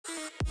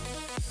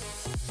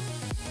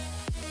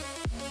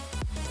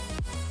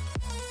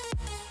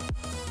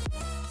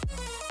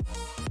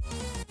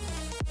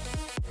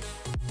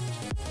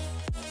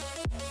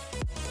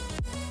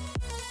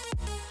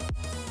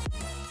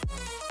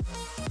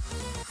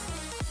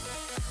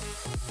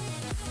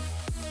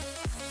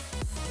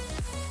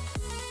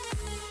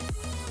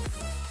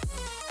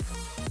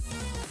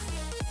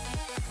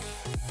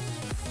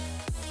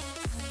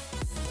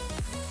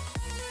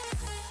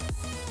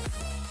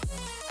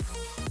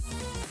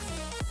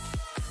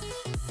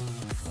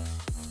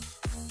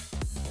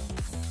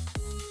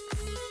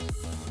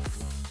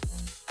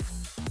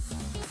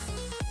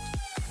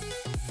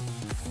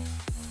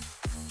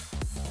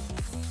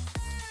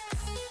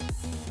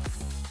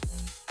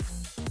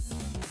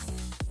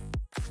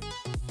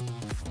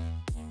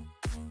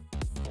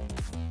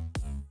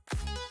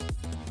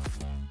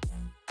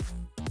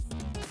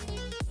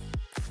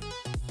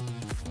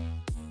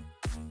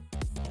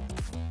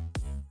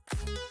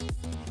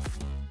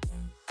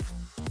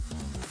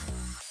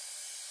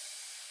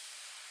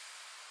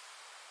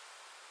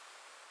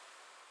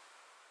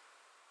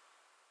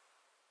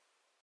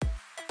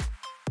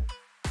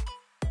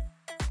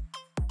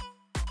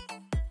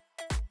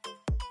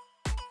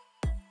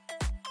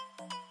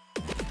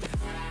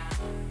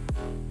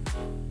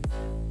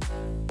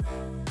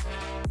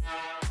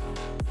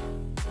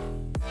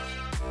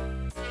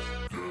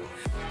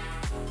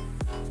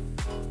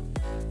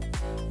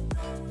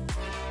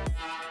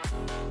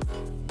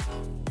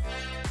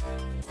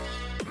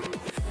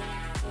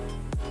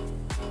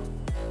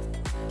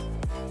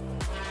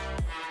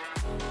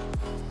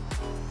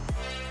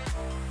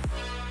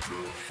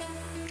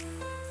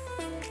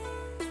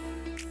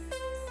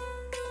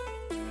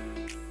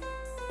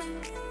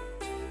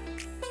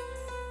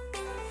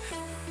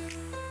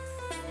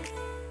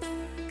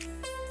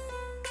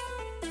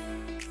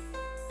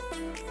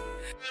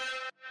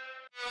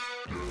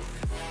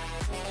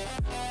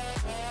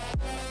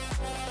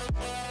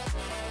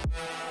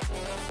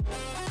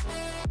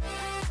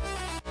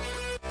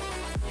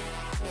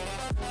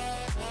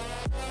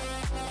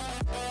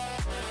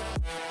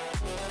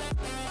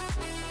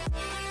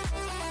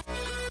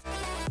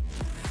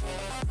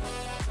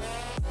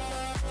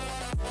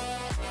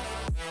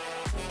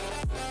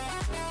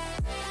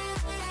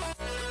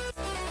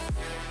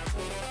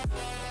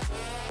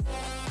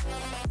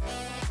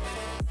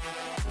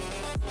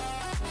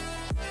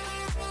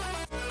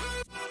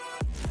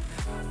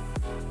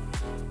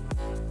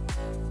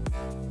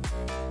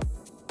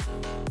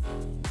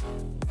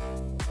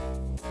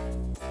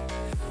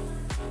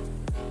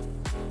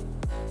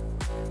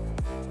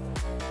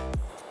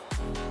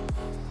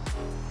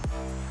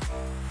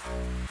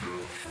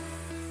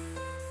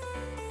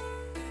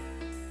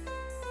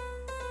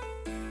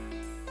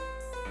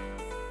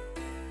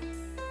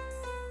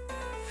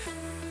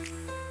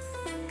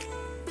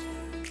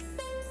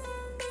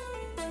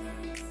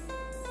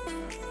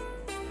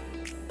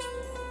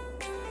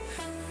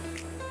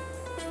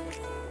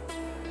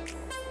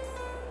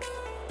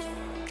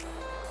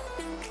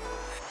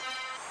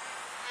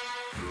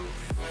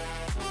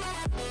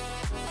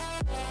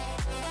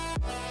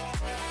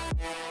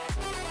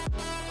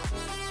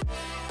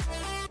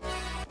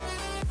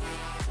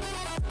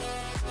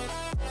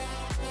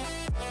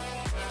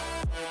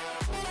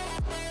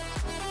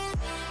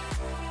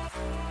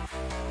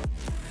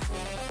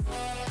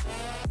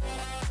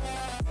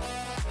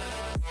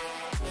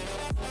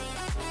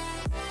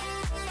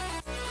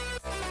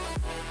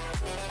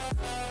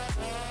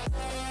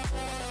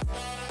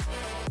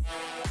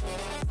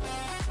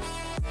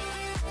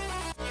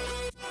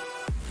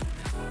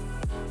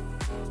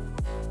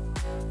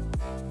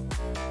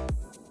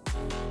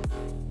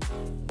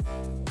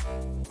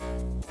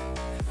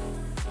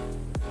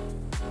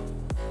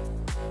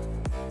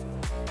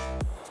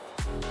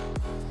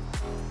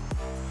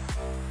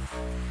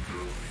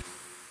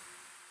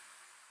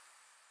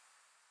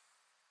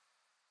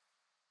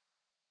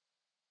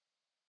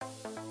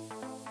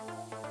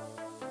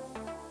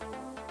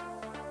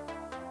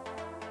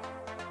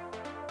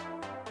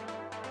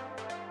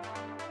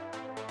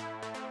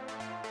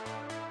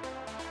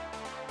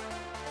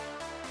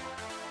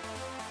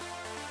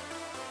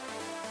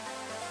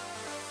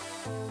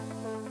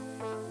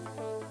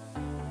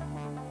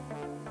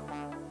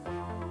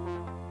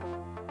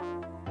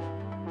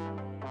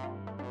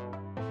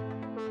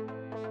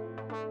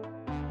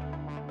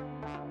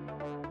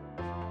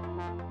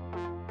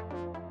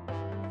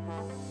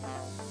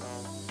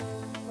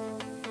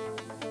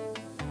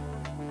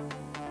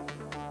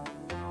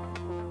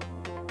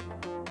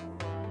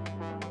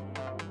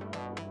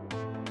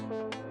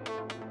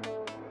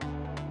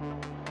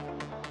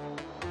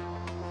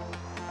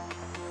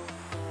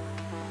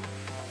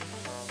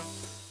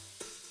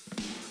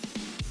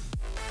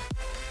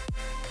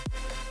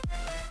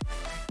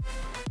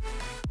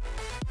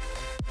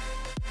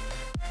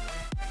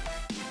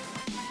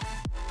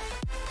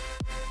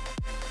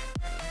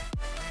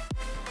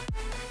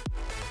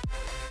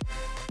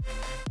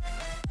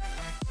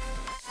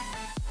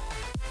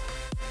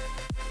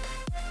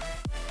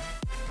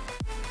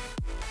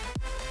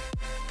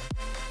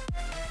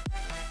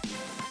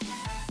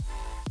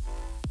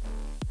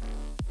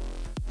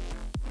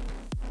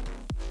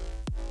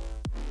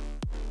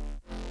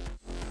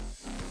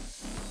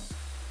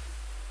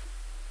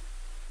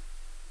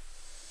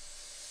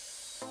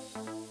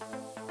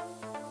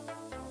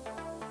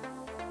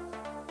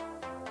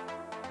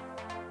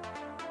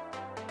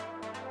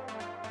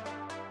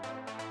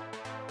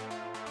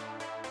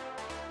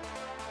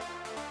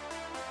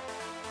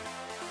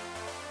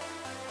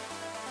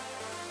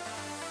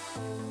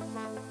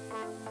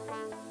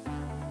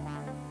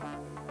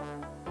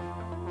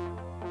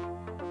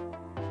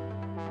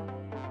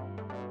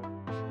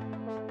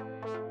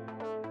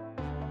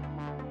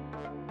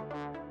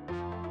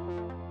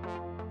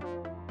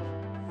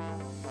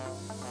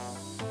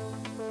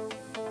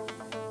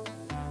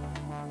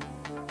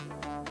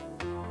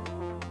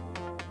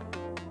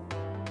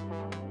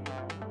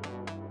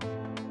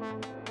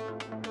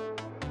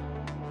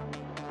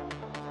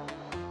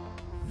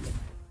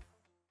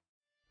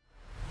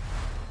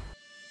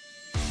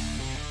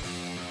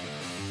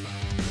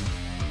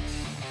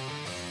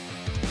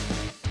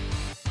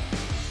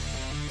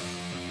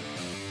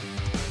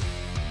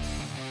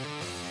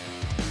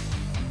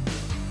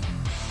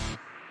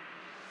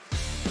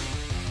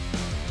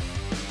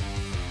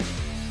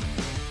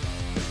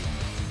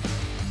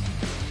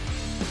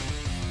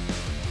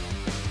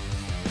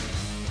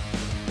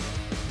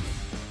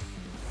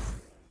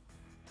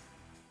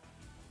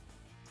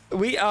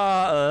We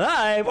are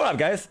live. What up,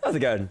 guys? How's it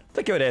going?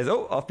 Look how it is.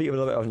 Oh, offbeat a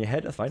little bit on your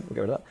head. That's fine. We'll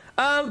get rid of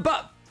that.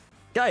 But,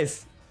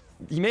 guys,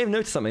 you may have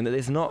noticed something that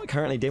is not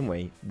currently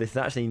Dimwee. This is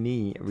actually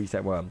me,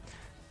 Reset Worm.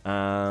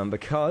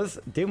 Because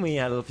Dimwee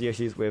had a few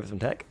issues with some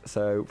tech,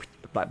 so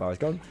black bar is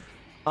gone.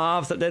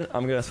 I've stepped in.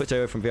 I'm going to switch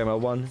over from VRML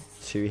 1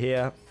 to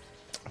here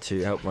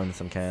to help run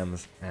some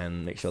cams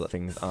and make sure that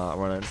things are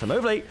running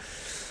smoothly.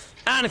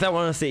 And if I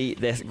want to see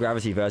this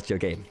Gravity versus your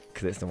game,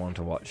 because it's the one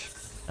to watch.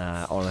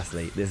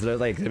 Honestly, this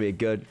looks like it's going to be a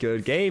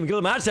good game,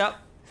 good matchup.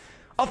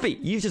 Offbeat,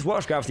 you've just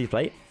watched Gravity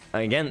play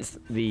against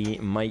the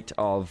might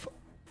of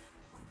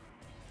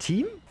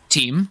Team?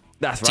 Team.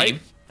 That's right. Team.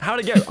 How'd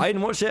it go? I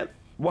didn't watch it.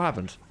 What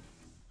happened?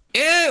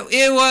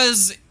 It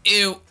was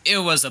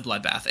a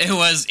bloodbath.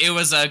 It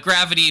was a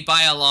Gravity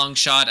by a long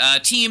shot.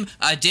 Team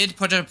did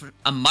put up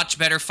a much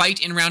better fight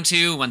in round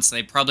 2 once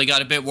they probably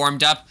got a bit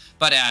warmed up.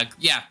 But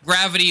yeah,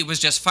 Gravity was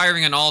just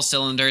firing on all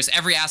cylinders,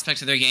 every aspect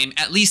of their game,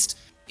 at least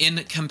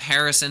in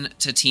comparison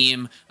to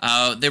Team.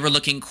 They were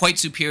looking quite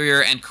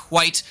superior and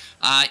quite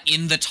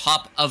in the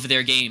top of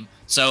their game.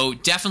 So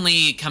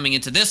definitely coming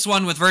into this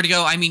one with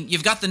Vertigo, I mean,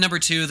 you've got the number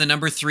 2, the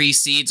number 3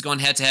 seeds going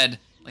head to head.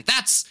 Like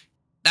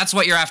that's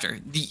what you're after.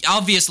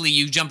 Obviously,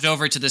 you jumped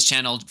over to this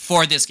channel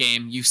for this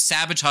game. You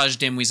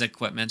sabotaged Dimwee's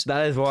equipment.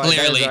 That is why.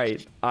 Clearly, that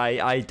is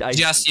right. I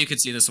just you could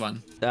see this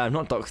one.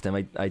 Not doxed him.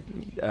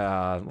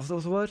 What's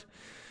the word?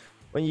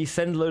 When you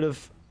send a load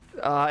of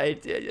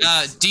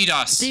DDoS.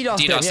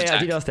 DDoS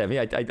attack. DDoS him.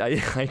 Yeah, I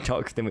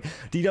doxed him.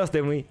 DDoS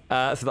Dimwee,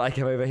 so that I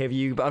can overhear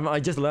you. But I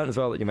just learned as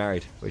well that you're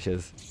married, which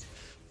is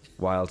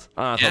wild.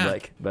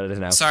 Public, but it is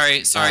now.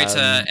 Sorry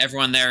to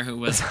everyone there who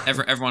was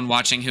everyone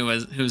watching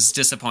who's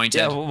disappointed.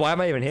 Yeah, well, why am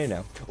I even here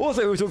now?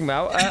 Also, we were talking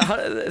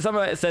about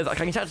someone says I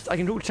can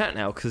talk chat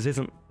now because this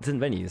isn't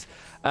venues.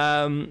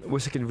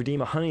 Which I can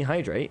redeem a honey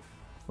hydrate.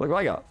 Look what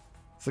I got.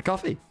 It's a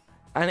coffee,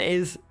 and it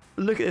is.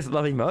 Look at this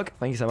lovely mug.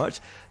 Thank you so much.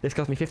 This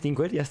cost me 15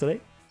 quid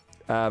yesterday.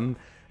 Have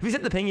you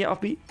sent the ping yet,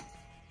 Offbeat?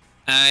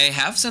 I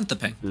have sent the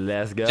ping.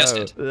 Let's go.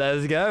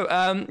 Let's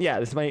go. Yeah,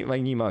 this is my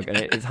new mug, and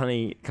it's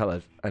honey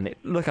coloured. And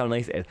look how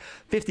nice it is.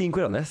 15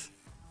 quid on this.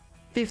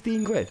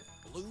 15 quid.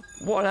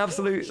 What an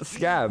absolute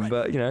scam,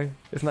 but, you know,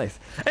 it's nice.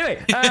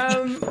 Anyway,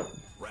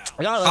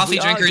 coffee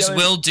drinkers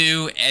will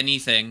do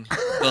anything.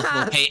 Will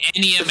pay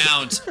any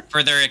amount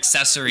for their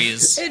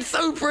accessories. It's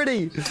so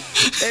pretty.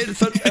 It's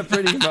such a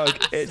pretty mug.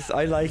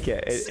 I like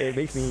it. It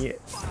makes me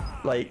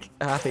like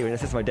happy when it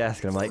sits on my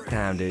desk and I'm like,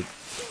 damn, dude,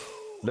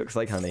 looks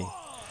like honey.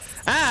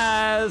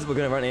 As we're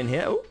going to run in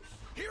here.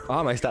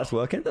 Oh, my stats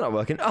working? They're not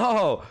working.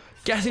 Oh,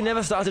 guess who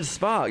never started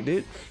Spark,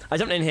 dude? I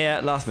jumped in here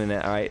last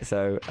minute, all right?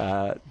 So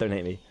don't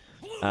hate me.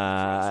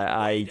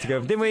 I took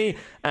over Dimwee,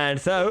 and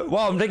so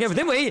while I'm taking over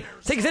Dimwee,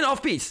 take us in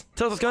off beat.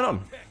 Tell us what's going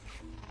on.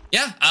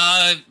 Yeah,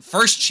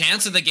 first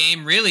chance of the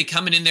game really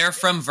coming in there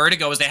from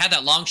Vertigo as they had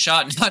that long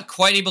shot and not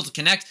quite able to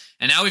connect.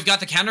 And now we've got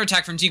the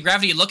counterattack from Team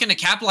Gravity looking to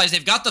capitalize.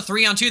 They've got the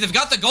 3-on-2. They've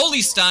got the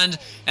goalie stunned.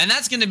 And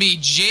that's going to be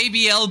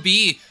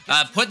JBLB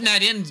putting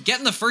that in,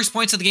 getting the first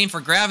points of the game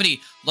for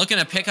Gravity. Looking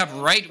to pick up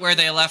right where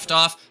they left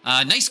off.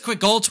 Nice quick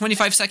goal,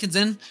 25 seconds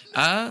in.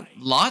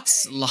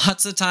 Lots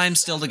of time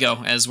still to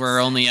go as we're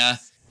only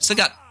still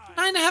got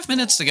 9.5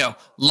 minutes to go.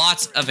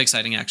 Lots of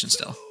exciting action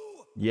still.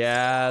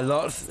 Yeah,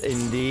 lots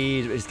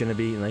indeed. It's going to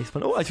be nice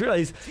fun. Oh, I just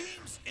realized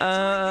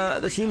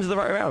the teams are the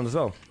right round as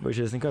well, which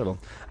is incredible.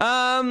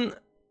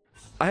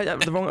 I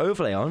have the wrong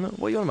overlay on.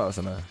 What are you on about,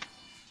 Summer?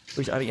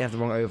 Which I think you have the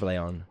wrong overlay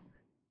on.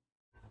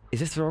 Is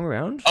this the wrong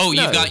round? Oh,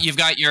 no. you've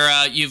got your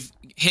you've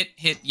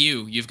hit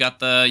you. You've got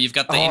the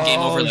in-game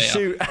overlay.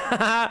 Shoot.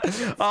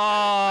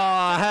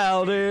 Oh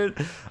hell, dude.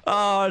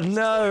 Oh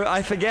no,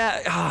 I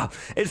forget.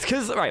 It's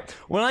because right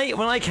when I'm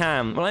like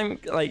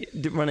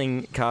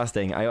running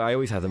casting, I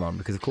always have them on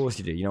because of course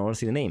you do. You don't want to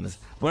see the names.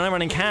 When I'm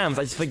running cams,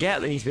 I just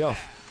forget they need to be off.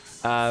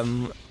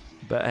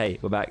 But hey,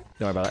 we're back.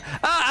 Don't worry about it.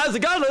 As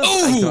regardless,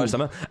 thanks so much,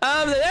 Summer.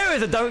 There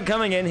is a dunk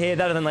coming in here.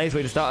 That is a nice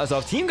way to start us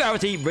off. Team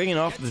Gravity bringing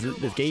off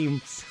this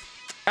game.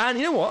 And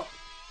you know what?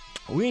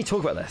 We need to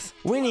talk about this.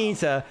 We need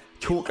to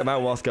talk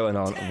about what's going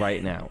on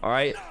right now. All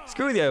right?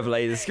 Screw the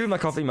overlays. Screw my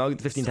coffee mug.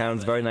 15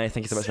 pounds. Very nice.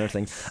 Thank you so much for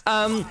everything.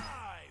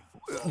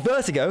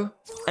 Vertigo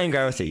and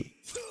Gravity.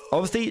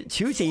 Obviously,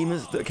 two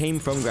teams that came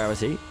from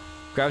Gravity.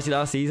 Gravity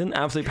last season,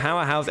 absolute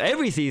powerhouse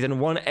every season,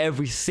 won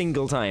every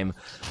single time.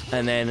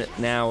 And then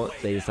now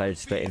they decided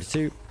to split into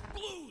two.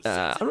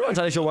 I'm not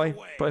entirely sure why.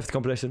 Probably for the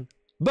competition.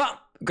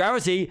 But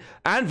Gravity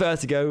and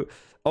Vertigo,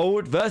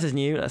 old versus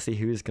new. Let's see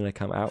who's going to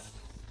come out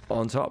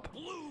on top.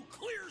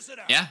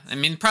 Yeah, I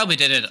mean, probably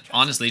did it,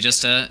 honestly,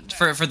 just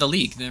for the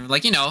league. They're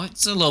like, you know,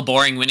 it's a little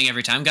boring winning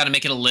every time. Got to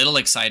make it a little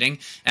exciting.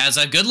 As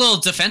a good little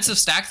defensive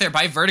stack there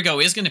by Vertigo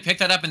is going to pick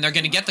that up, and they're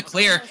going to get the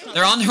clear.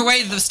 They're on their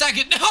way to the stack.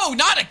 No,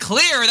 not a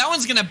clear. That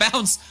one's going to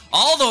bounce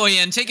all the way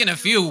in, taking a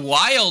few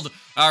wild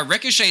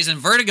ricochets, and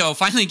Vertigo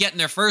finally getting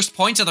their first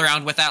points of the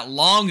round with that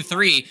long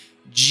 3.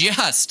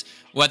 Just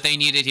what they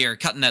needed here,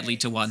 cutting that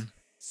lead to 1.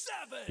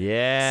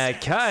 Yeah,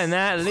 cutting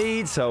that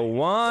lead to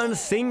 1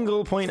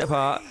 single point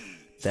apart.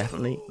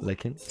 Definitely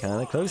looking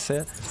kind of close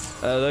here.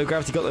 Though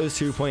Gravity got those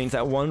 2 points,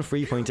 that 1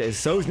 3-pointer is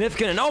so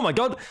significant. And oh my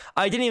god,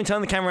 I didn't even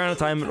turn the camera around in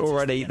time, and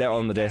already they're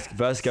on the disc.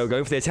 Vertigo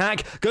going for the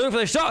attack, going for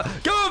the shot,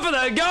 going for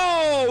the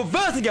goal!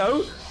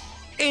 Vertigo,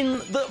 in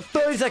the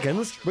 30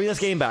 seconds, bring this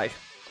game back.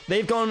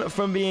 They've gone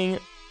from being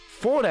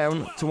 4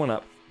 down to 1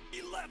 up.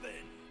 11,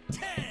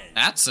 10.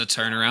 That's a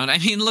turnaround. I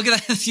mean, look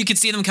at that. You can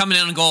see them coming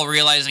in on goal,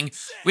 realizing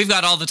we've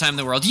got all the time in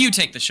the world. You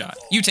take the shot.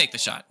 You take the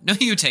shot. No,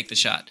 you take the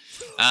shot.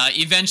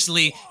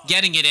 Eventually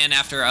getting it in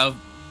after a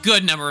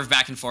good number of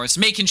back and forths,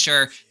 making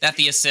sure that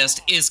the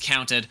assist is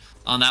counted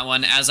on that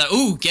one. As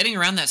getting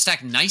around that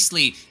stack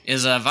nicely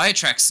is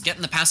Viatrex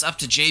getting the pass up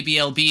to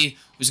JBLB,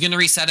 who's going to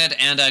reset it,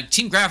 and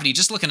Team Gravity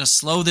just looking to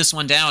slow this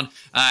one down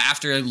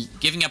after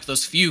giving up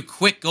those few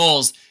quick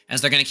goals, as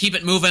they're going to keep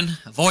it moving,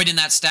 avoiding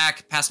that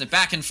stack, passing it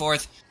back and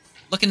forth,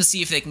 looking to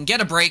see if they can get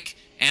a break.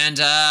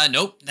 And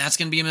nope, that's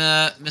going to be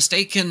a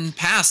mistaken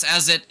pass,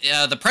 as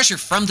the pressure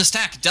from the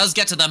stack does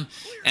get to them,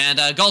 and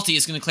Galti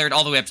is going to clear it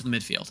all the way up to the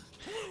midfield.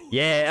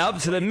 Yeah, up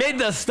to the mid.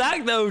 The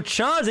stack, though,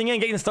 charging in,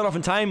 getting the start off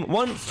in time.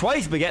 Once,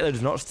 twice, but Baguette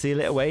does not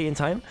steal it away in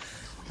time.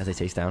 As they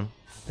chase down.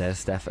 There's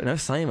Steph. No,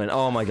 Simon.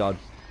 Oh, my God.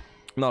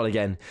 Not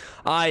again.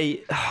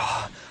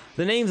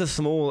 The names are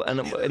small,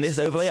 and in this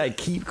overlay, I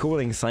keep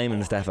calling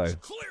Simon Steffo.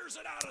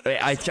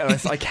 I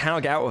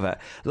cannot get out of it.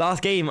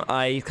 Last game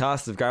I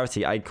cast with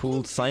Gravity, I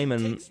called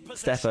Simon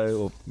Steffo,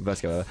 or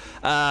Vertigo,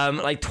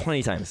 like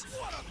 20 times.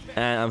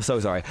 And I'm so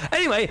sorry.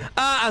 Anyway,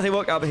 as I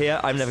walk up here,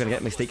 I'm never going to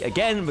get a mistake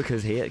again,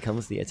 because here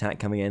comes the attack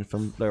coming in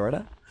from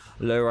Lowrider.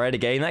 Lowrider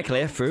getting that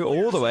clear through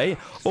all the way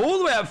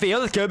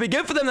upfield. This could be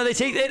good for them, then they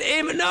take it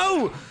in.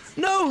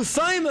 No,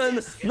 Simon,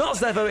 not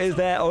Steffo, is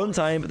there on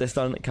time, but the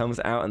stun comes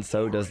out, and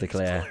so does the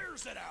clear.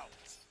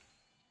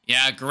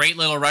 Yeah, great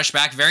little rush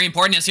back. Very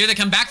important as here they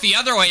come back the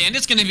other way, and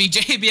it's going to be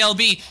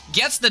JBLB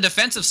gets the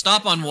defensive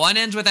stop on one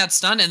end with that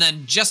stun, and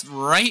then just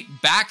right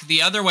back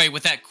the other way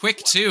with that quick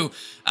 2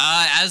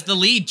 as the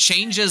lead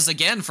changes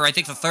again for, I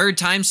think, the 3rd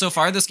time so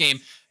far this game,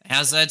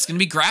 as it's going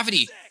to be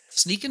Gravity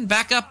sneaking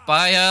back up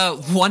by a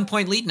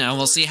 1-point lead now.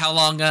 We'll see how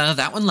long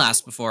that one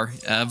lasts before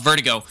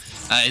Vertigo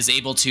is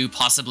able to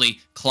possibly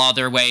claw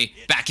their way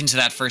back into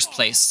that first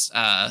place,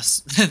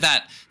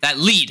 that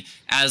lead,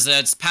 as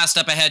it's passed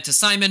up ahead to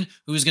Simon,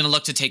 who's going to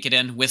look to take it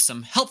in with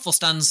some helpful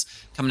stuns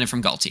coming in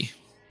from Galti.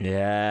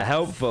 Yeah,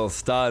 helpful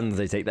stuns.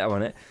 They take that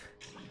one.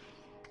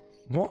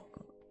 What?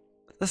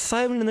 There's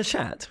Simon in the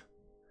chat.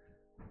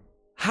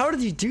 How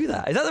did you do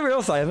that? Is that the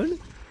real Simon?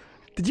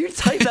 Did you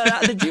type that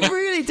out? Did you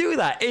really do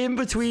that in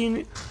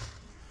between?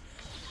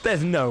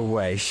 There's no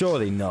way.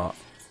 Surely not.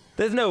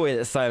 There's no way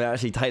that Simon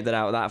actually typed that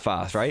out that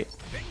fast, right?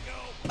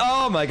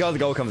 Oh my god, the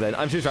goal comes in.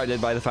 I'm too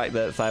distracted by the fact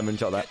that Simon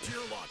shot that.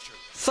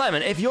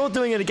 Simon, if you're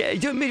doing it again,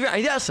 do it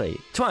mid-round. Actually,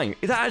 Twang,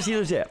 is that actually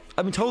legit?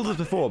 I've been told this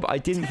before, but I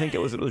didn't think it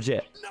was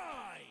legit.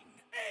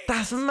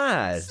 That's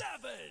mad.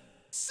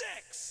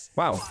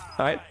 Wow. All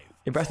right.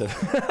 Impressive.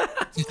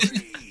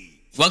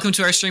 Welcome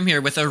to our stream here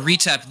with a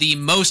Retep, the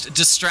most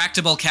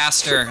distractible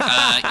caster,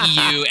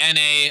 EU,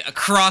 NA,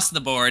 across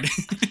the board.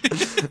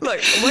 Look,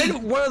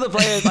 when one of the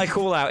players I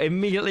call out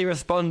immediately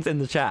responds in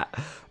the chat,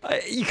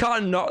 you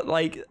can't not,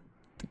 like,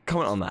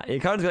 comment on that.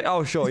 You can't just be like,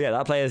 oh, sure, yeah,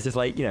 that player is just,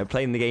 like, you know,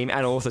 playing the game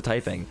and also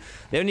typing.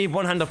 They only need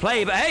one hand to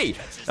play, but hey,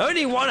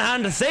 only one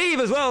hand to save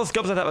as well.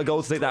 Scops have a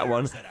goal to take that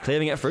one,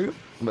 clearing it through,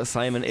 but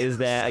Simon is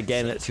there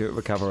again to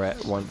recover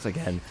it once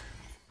again.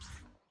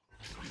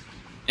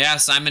 Yeah,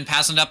 Simon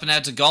passing it up and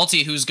out to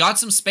Galti, who's got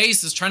some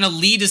space, is trying to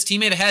lead his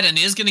teammate ahead and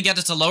is going to get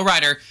it to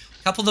Lowrider.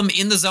 A couple of them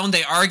in the zone.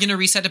 They are going to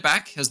reset it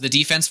back as the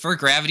defense for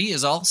Gravity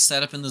is all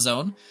set up in the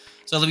zone.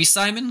 So it'll be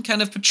Simon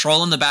kind of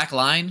patrolling the back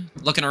line,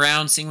 looking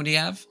around, seeing what he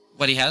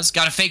has.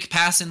 Got a fake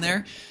pass in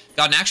there.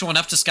 Got an actual one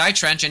up to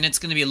Skytrench, and it's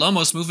going to be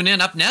Lomos moving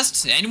in up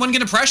next. Anyone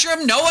going to pressure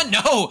him? No one?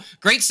 No!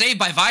 Great save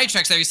by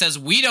Viatrex there. He says,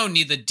 we don't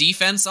need the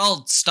defense.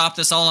 I'll stop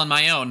this all on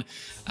my own.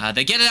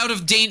 They get it out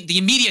of the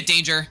immediate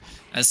danger.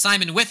 As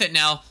Simon with it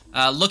now,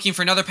 looking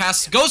for another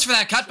pass, goes for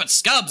that cut, but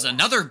Scubs,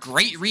 another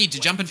great read to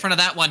jump in front of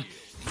that one,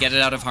 get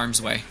it out of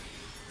harm's way.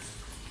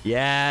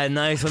 Yeah,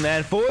 nice one there.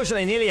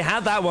 Unfortunately, nearly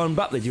had that one,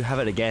 but they do have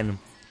it again.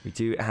 We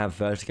do have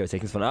Vertigo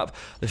taking this one up.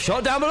 The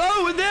shot down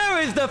below, and there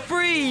is the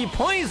 3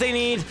 points they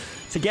need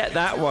to get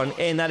that one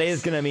in. That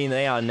is going to mean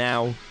they are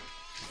now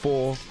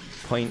 4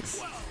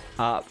 points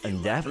up,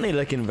 and definitely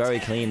looking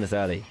very clean this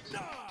early.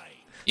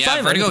 Yeah,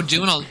 Simon, Vertigo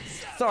doing a...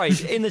 Sorry,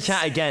 in the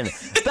chat again.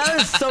 That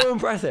is so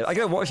impressive. I'm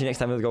going to watch you next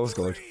time the goal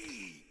scored.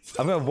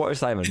 I'm going to watch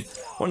Simon.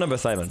 What number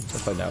is Simon?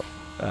 Let's find out.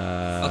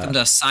 Welcome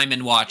to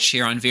Simon Watch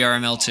here on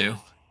VRML 2.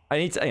 I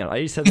need to, hang on, I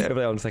need to set it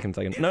over there on a second.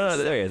 No,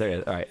 there he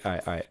is. All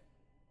right.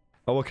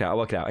 I'll work it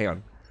out. Hang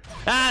on.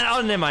 And,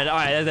 oh, never mind. All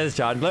right, there's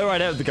Chad. Blow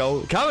right out the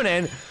goal. Coming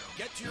in.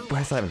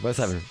 Where's Simon?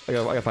 I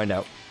gotta find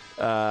out.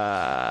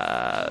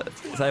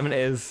 Simon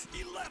is...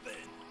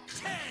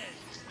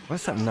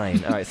 What's that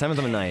 9? All right, Simon's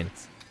on a 9.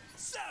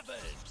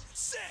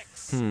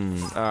 All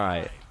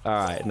right.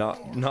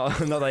 Not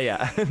there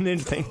yet.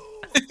 Interesting.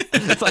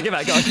 So I'll give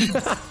that going.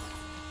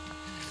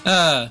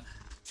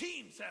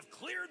 Teams have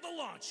cleared the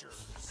launcher.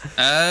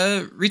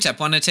 Retep,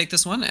 want to take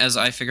this one as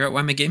I figure out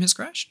why my game has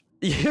crashed?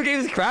 Your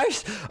game has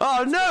crashed?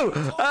 Oh no!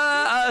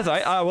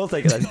 Sorry, I will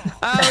take it then.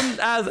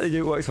 As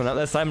you work one out,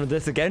 there's Simon with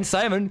this again.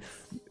 Simon,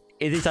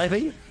 is he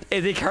typing?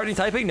 Is he currently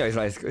typing? No, he's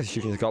not. He's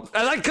shooting the cop.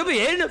 That could be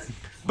in,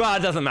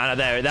 but it doesn't matter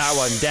there. That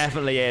one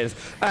definitely is.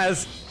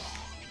 As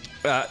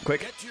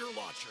quick.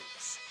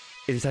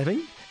 Is he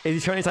typing?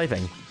 Is he currently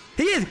typing?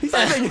 He is! He's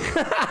typing!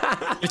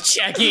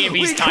 Checking if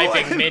he's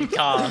typing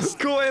mid-cast.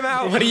 Call him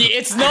out!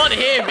 It's not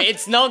him!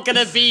 It's not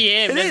gonna be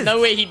him! There's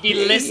no way he'd be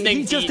listening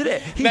he to just you. did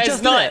it! He There's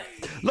just not. did it!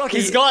 Lucky.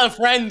 He's got a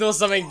friend or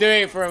something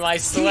doing it for him, I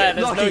swear.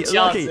 There's no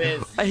chance it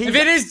is. If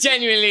it is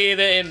genuinely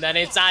him, then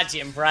it's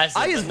actually impressive.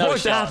 I just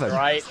watched it happen.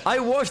 Right? I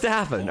watched it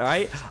happen,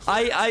 alright?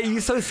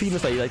 You're so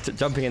seamlessly, like,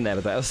 jumping in there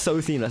with that. It was so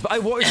seamless. But I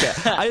watched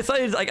it. I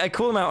decided, like, I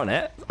call him out on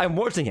it. I'm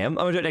watching him.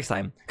 I'm gonna do it next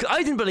time. Because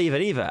I didn't believe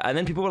it either. And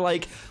then people were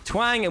like,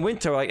 Twang and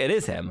Winter were like, it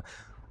is him.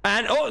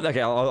 And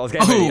okay, I was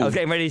getting ready. I was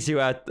getting ready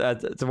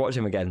to watch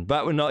him again,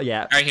 but we're not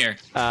yet. Right here.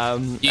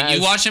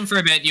 You watch him for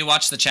a bit. You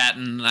watch the chat,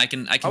 and I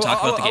can talk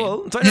about the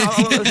game. So,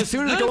 as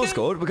soon as the goal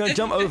scored, we're gonna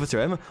jump over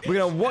to him. We're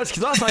gonna watch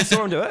because last time I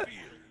saw him do it.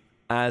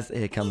 As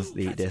here comes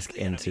the disc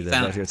into the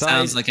vertical side.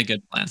 Sounds like a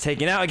good plan.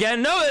 Taking out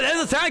again. No,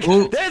 there's a tag.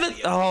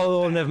 There's a.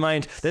 Oh, never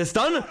mind. There's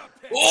stun.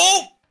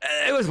 Oh.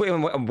 It was.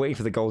 I'm waiting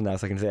for the goal now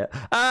so I can see it.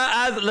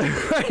 As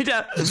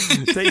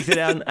Lowrider takes it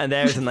down, and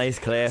there is a nice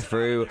clear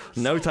through.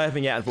 No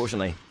typing yet,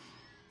 unfortunately.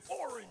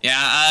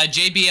 Yeah,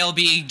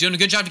 JBLB doing a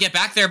good job to get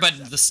back there,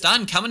 but the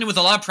stun coming in with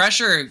a lot of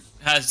pressure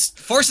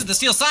forces the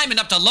steal. Simon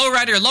up to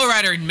Lowrider.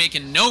 Lowrider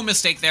making no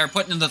mistake there,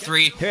 putting in the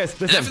 3.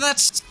 Here's and after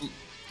that,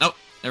 oh,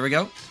 there we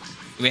go.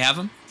 Do we have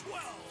him?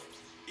 12,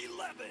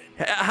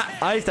 11.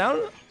 Eyes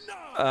down.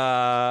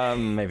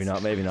 Maybe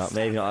not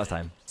last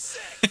time.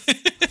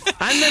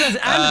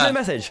 and the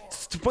message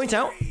to point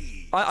out.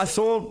 I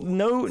saw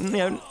no,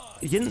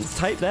 he didn't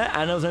type there,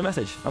 and there was no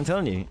message. I'm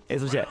telling you,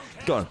 it's legit.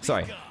 Go on,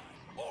 sorry.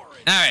 All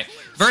right,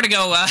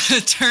 Vertigo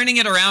turning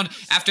it around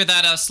after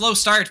that slow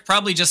start.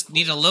 Probably just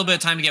needed a little bit of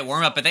time to get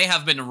warm up, but they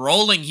have been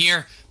rolling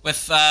here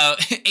with up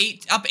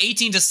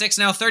 18-6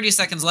 now. 30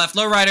 seconds left.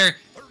 Lowrider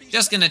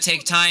just gonna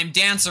take time,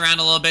 dance around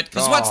a little bit,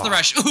 because what's the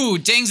rush? Ooh,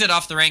 dings it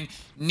off the ring.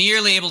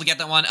 Nearly able to get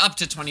that one up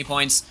to 20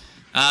 points.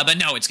 But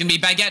no, it's going to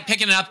be Baguette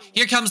picking it up.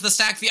 Here comes the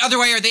stack the other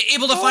way. Are they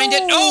able to find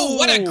it? Oh,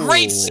 what a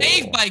great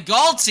save by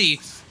Galti,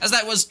 as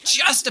that was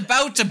just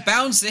about to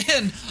bounce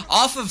in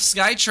off of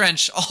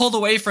Skytrench all the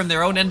way from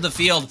their own end of the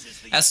field.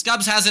 As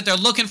Scubs has it, they're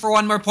looking for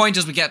one more point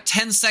as we get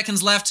 10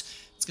 seconds left.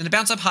 It's going to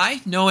bounce up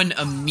high. No one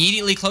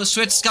immediately close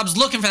to it. Scubs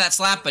looking for that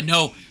slap, but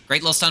no.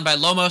 Great little stun by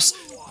Lomos.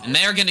 And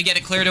they're going to get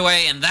it cleared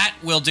away, and that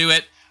will do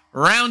it.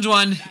 Round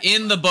 1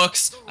 in the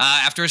books.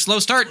 After a slow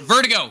start,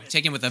 Vertigo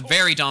taken with a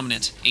very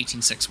dominant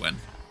 18-6 win.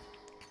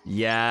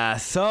 Yeah,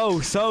 so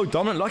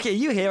dominant. Lucky, are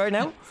you here right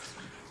now?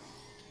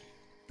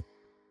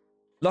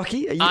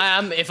 Lucky, are you? I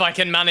am, if I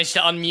can manage to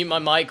unmute my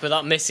mic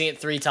without missing it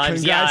 3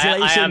 times. Yeah,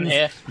 I am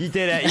here. You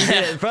did it. You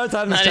did it. First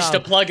time. Managed to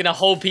plug in a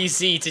whole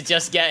PC to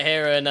just get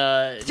here and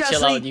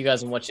chill out with you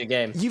guys and watch the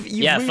game.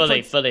 Yeah,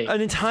 fully.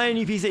 An entire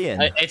new PC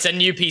in. It's a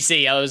new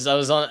PC. I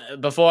was on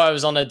before. I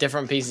was on a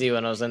different PC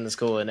when I was in the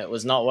school and it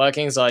was not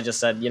working. So I just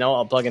said, you know what,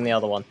 I'll plug in the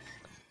other one.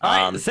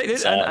 Alright, and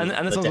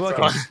this one's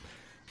working.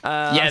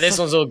 Yeah, this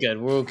one's all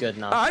good. We're all good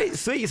now. Alright,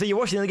 sweet. So you're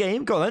watching the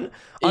game. Go on then.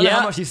 I don't know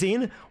how much you've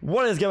seen.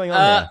 What is going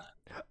on here?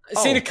 I've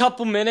seen a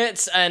couple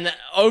minutes, and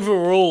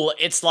overall,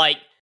 it's like,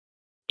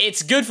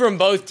 it's good from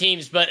both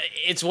teams, but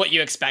it's what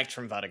you expect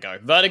from Vertigo.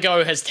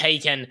 Vertigo has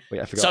taken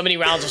so many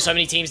rounds with so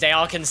many teams. They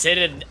are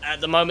considered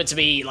at the moment to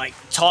be like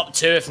top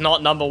 2, if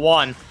not number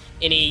 1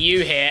 in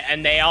EU here,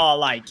 and they are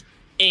like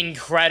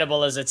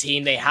incredible as a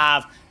team. They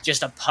have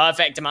just a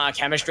perfect amount of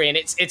chemistry, and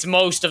it's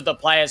most of the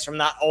players from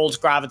that old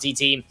Gravity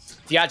team.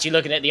 If you actually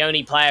look at it, the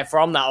only player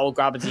from that old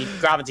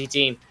Gravity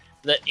team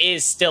that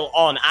is still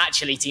on,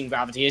 actually, Team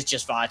Gravity is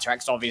just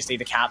Viatrex, obviously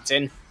the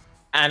captain.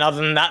 And other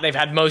than that, they've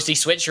had mostly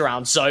switch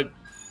around. So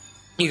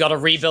you got to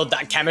rebuild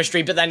that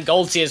chemistry. But then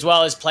Golty as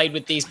well has played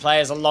with these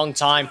players a long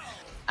time.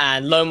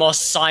 And Lomos,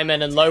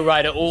 Simon, and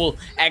Lowrider, all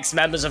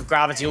ex-members of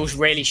Gravity, all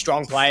really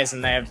strong players.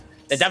 And they're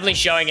definitely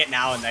showing it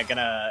now. And they're going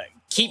to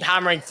keep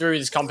hammering through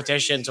this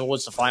competition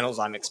towards the finals,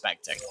 I'm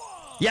expecting.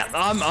 Yeah,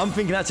 I'm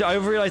thinking that too. I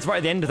realized right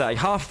at the end of that, like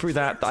half through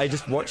that I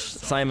just watched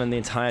Simon the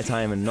entire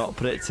time and not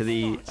put it to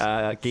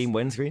the game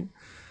win screen.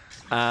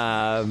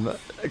 I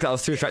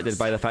was too distracted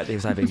by the fact that he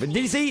was typing. But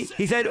did you see?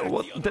 He said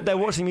that they're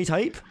watching me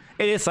type.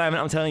 It is Simon,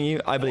 I'm telling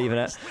you. I believe in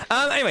it.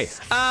 Anyway,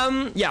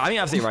 yeah, I think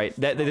absolutely right.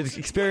 The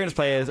experienced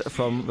players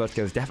from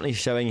Vertigo is definitely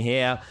showing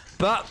here.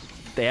 But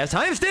they have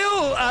time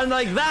still. And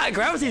like that,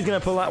 Gravity's going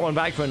to pull that one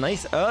back for a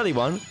nice early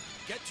one.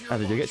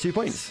 And they do get 2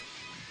 points.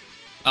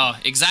 Oh,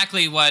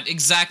 exactly what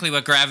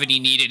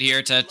Gravity needed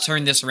here to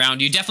turn this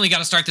around. You definitely got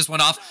to start this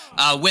one off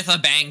with a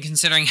bang,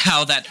 considering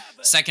how that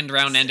second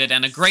round ended.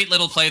 And a great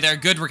little play there,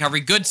 good recovery,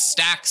 good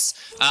stacks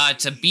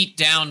to beat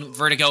down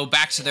Vertigo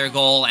back to their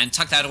goal and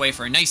tuck that away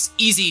for a nice,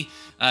 easy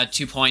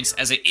 2 points,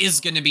 as it is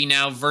going to be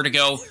now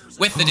Vertigo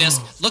with the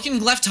disc. Looking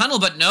left tunnel,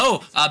 but no,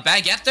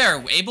 Baguette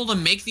there, able to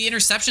make the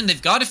interception.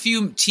 They've got a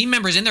few team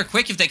members in there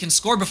quick if they can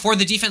score before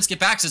the defense get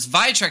back. As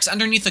Viatrex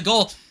underneath the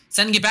goal,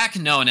 sending it back,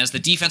 no, and as the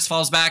defense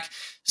falls back,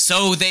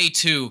 so they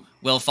too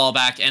will fall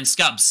back. And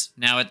Scubs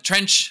now at the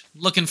trench,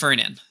 looking for an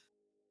in.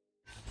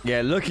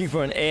 Yeah, looking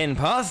for an in.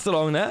 Pass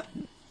along there.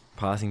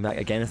 Passing back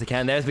again if they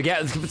can. There's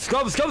Baguette.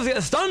 Scubs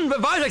get stunned, but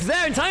Viatrex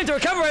there in time to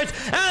recover it.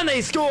 And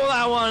they score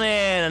that one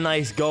in. A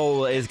nice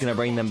goal is going to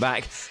bring them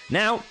back.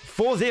 Now,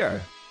 4-0.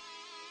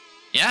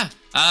 Yeah,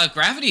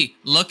 Gravity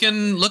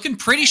looking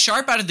pretty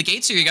sharp out of the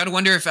gates here. You got to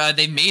wonder if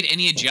they've made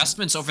any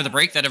adjustments over the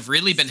break that have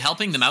really been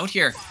helping them out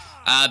here.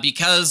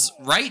 Because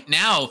right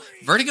now,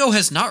 Vertigo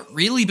has not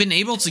really been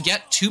able to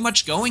get too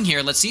much going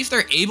here. Let's see if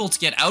they're able to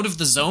get out of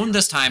the zone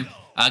this time,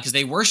 because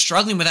they were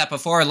struggling with that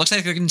before. It looks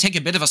like they're going to take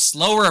a bit of a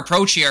slower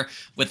approach here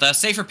with a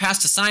safer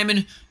pass to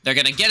Simon. They're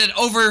going to get it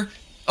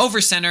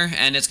over center,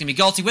 and it's going to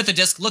be Galti with the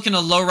disc, looking to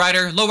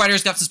Lowrider.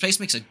 Lowrider's got some space,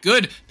 makes a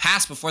good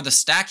pass before the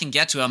stack can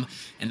get to him,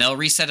 and they'll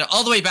reset it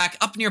all the way back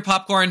up near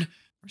Popcorn.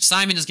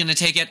 Simon is going to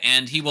take it,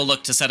 and he will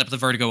look to set up the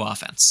Vertigo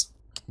offense.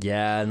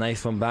 Yeah,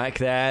 nice one back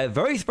there.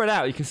 Very spread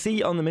out. You can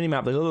see on the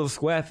minimap the little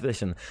square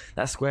position.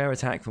 That square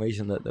attack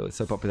formation that was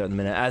so popular in the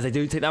minute. As they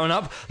do take that one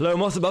up,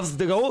 Lomos above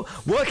the goal.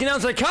 Working out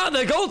to the cut.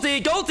 The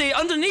Galti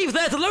underneath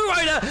there to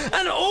Lowrider.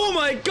 And oh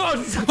my god,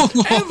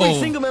 every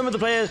single member of the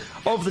players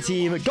of the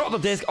team got the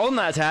disc on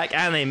that attack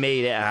and they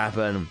made it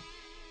happen.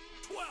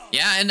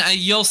 Yeah, and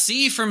you'll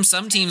see from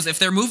some teams, if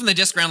they're moving the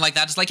disc around like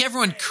that, it's like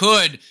everyone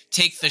could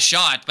take the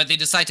shot, but they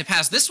decide to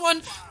pass. This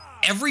one,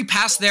 every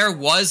pass there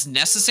was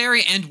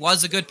necessary and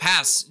was a good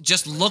pass.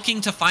 Just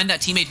looking to find that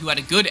teammate who had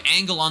a good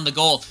angle on the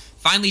goal,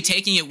 finally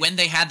taking it when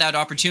they had that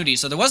opportunity.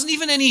 So there wasn't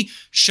even any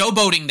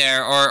showboating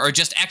there or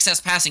just excess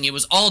passing. It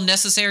was all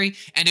necessary,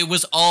 and it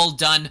was all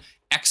done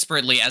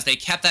expertly as they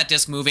kept that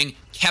disc moving,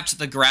 kept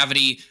the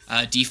Gravity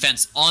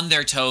defense on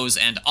their toes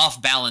and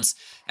off balance.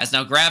 As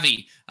now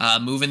Gravity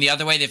moving the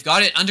other way. They've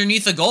got it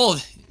underneath the goal.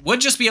 Would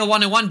just be a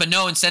 1-on-1, but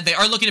no, instead they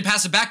are looking to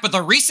pass it back, but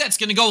the reset's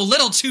going to go a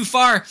little too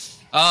far.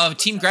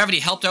 Team Gravity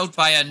helped out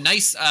by a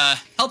nice,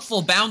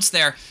 helpful bounce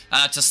there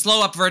to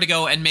slow up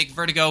Vertigo and make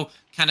Vertigo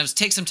kind of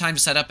take some time to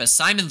set up. As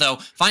Simon, though,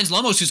 finds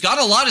Lomos, who's got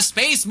a lot of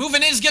space,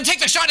 moving in. He's going to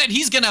take the shot, and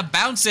he's going to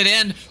bounce it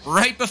in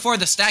right before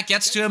the stack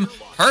gets to him.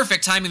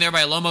 Perfect timing there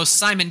by Lomos.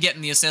 Simon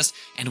getting the assist,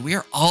 and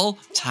we're all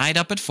tied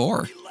up at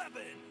 4.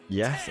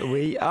 Yes,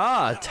 we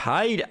are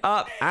tied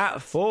up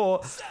at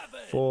 4.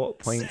 4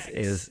 points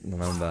is the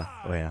number.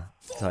 Oh yeah,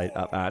 tied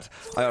up at.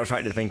 I got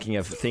distracted thinking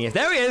of seeing if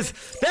there he is.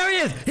 There he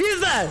is. He's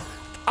there.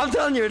 I'm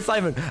telling you, it's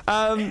Simon.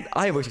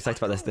 I was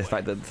excited about this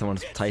fact that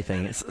someone's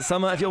typing.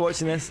 Summer, if you're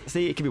watching this,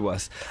 see, it could be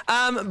worse.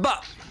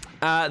 But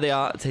they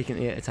are taking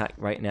the attack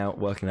right now,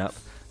 working up.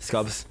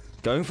 Scubs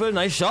going for a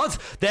nice shot.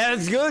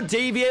 That's good.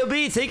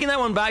 JBLB taking that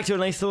one back to a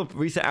nice little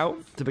reset out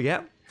to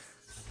Baguette.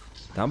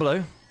 Down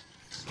below.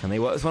 Can they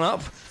work this one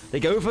up? They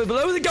go for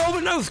below the goal,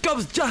 but no,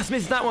 Scubs just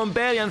missed that one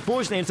barely,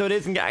 unfortunately, and so it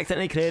is going to get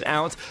accidentally cleared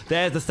out.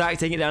 There's the stack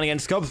taking it down again.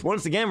 Scubs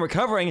once again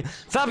recovering,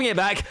 slapping it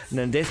back, and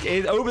then disc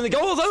is open. The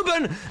goal's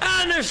open,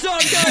 and the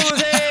shot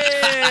goes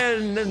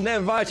in! And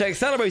then Vitek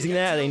celebrating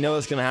there. They know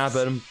it's going to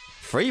happen.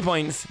 3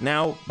 points,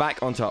 now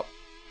back on top.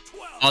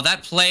 Oh,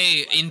 that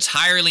play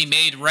entirely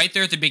made right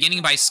there at the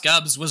beginning by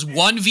Scubs was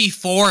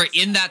 1v4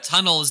 in that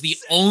tunnel as the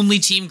only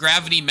Team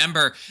Gravity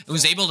member who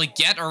was able to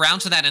get around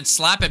to that and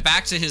slap it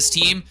back to his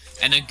team.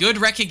 And a good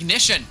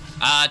recognition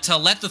to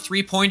let the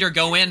three-pointer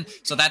go in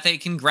so that they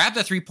can grab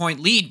the three-point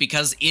lead,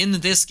 because in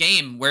this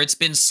game where it's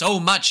been so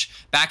much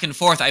back and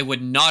forth, I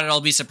would not at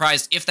all be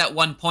surprised if that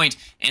 1 point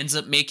ends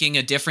up making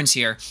a difference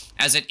here,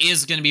 as it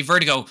is going to be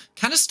Vertigo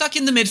kind of stuck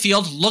in the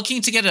midfield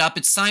looking to get it up.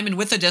 It's Simon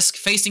with the disc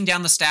facing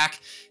down the stack.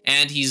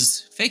 And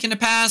he's faking a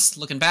pass,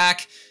 looking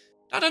back,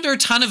 not under a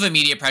ton of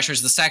immediate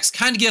pressures. The stack's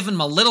kind of giving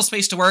him a little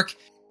space to work,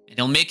 and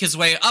he'll make his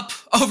way up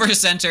over his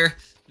center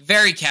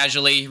very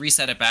casually,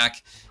 reset it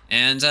back.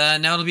 And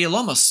now it'll be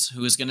Alomos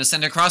who is going to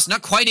send it across.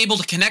 Not quite able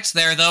to connect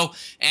there, though.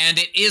 And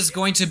it is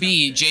going to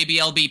be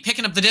JBLB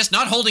picking up the disc,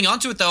 not holding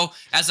onto it, though,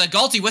 as a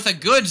Galti with a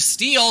good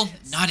steal.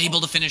 Not able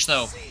to finish,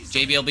 though.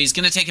 JBLB is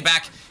going to take it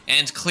back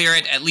and clear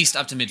it at least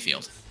up to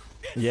midfield.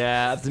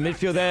 Yeah, up to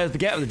midfield there.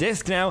 Baguette with the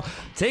disc now.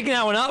 Taking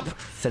that one up.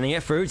 Sending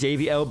it through.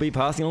 JVLB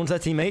passing on to their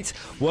teammates.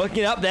 Working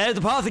it up. There's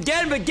the pass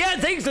again.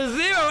 Baguette takes a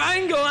zero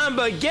angle and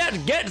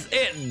Baguette gets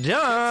it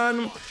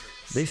done.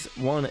 This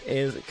one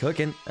is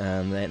cooking.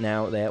 And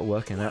now they're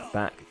working that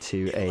back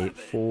to a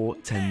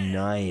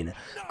 4-9.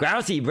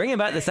 Gravity bringing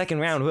back the second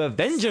round with a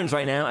vengeance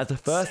right now as the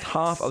first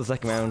half of the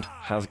second round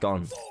has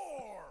gone.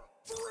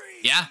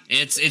 Yeah,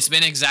 it's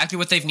been exactly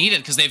what they've needed,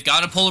 because they've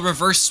got to pull a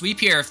reverse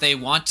sweep here if they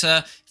want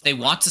to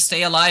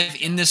stay alive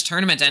in this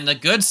tournament. And the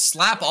good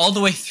slap all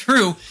the way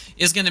through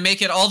is going to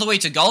make it all the way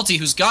to Galti,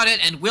 who's got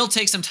it and will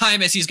take some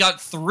time as he's got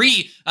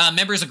three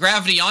members of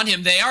Gravity on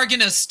him. They are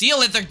going to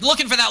steal it. They're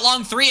looking for that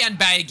long three, and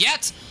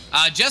Baguette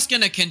just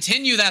going to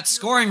continue that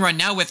scoring run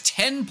now with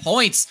 10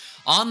 points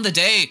on the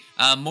day.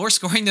 More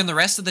scoring than the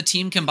rest of the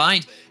team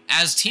combined,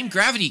 as Team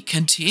Gravity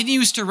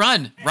continues to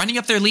running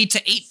up their lead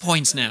to 8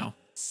 points now.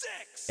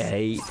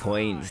 8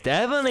 points.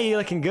 Definitely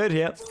looking good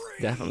here.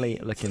 Definitely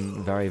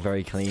looking very,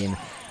 very clean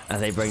as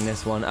they bring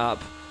this one up.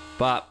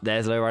 But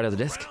there's low right of the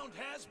disc.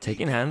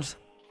 Taking hands.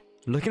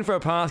 Looking for a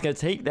pass. Going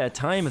to take their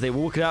time as they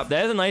walk it up.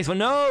 There's a nice one.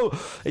 No!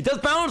 It does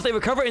bounce. They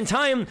recover it in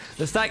time.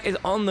 The stack is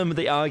on them, but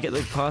they are get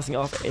the passing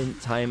off in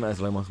time as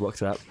Lomos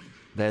works it up.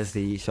 There's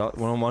the shot.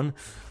 One-on-one.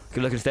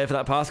 Good look instead for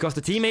that pass across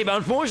the teammate, but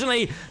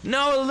unfortunately,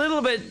 now a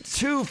little bit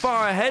too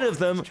far ahead of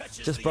them.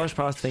 Just brushed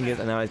past fingers,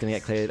 and now he's going to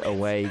get cleared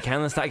away.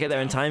 Can the stack get there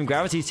in time?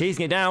 Gravity's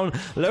chasing it down.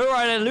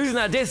 Lowrider losing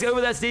that disc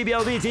over there to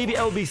DBLB.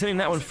 DBLB sending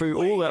that one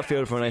through all that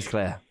field for a nice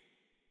clear.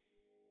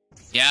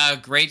 Yeah,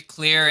 great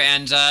clear,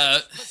 and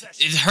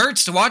it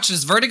hurts to watch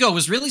as Vertigo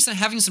was really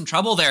having some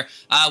trouble there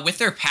with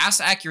their pass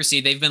accuracy.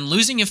 They've been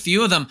losing a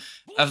few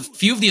of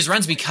these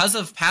runs because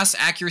of pass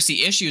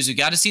accuracy issues. You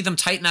got to see them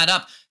tighten that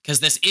up,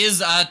 because this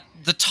is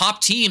the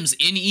top teams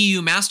in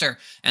EU Master.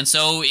 And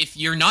so if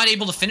you're not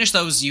able to finish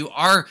those, you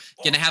are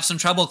going to have some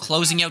trouble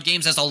closing out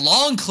games, as a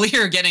long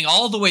clear getting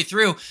all the way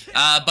through.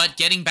 But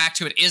getting back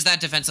to it is that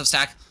defensive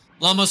stack.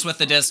 Lomos with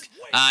the disc.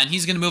 And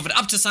he's going to move it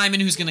up to Simon,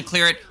 who's going to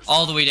clear it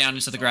all the way down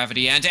into the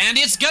Gravity. And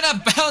it's going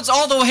to bounce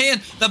all the way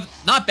in.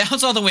 Not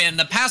bounce all the way in.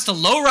 The pass to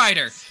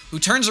Lowrider, who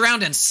turns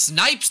around and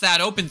snipes that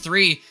open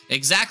three.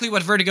 Exactly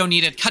what Vertigo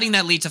needed, cutting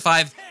that lead to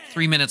 5.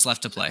 3 minutes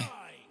left to play.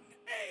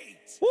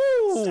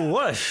 Woo,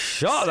 what a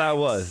shot that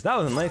was. That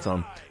was a nice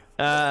one.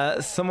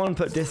 Someone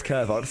put disc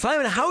curve on.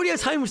 Simon, how do you have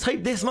time to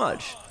type this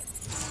much?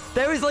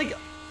 There is like...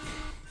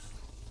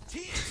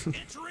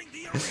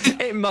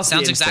 It must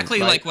Sounds be instant,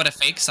 exactly right? like what a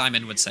fake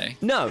Simon would say.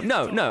 No. I'm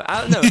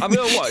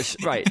gonna watch.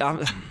 Right.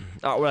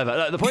 Oh, whatever.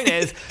 Look, the point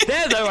is,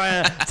 there's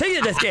Lowrider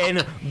taking the disc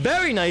in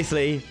very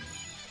nicely.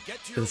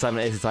 Is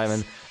Simon?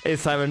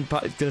 Is Simon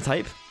gonna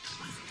type?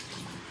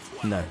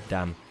 No.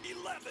 Damn.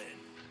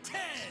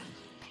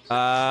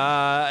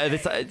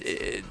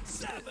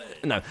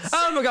 No.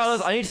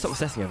 Regardless, I need to stop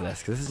obsessing over this,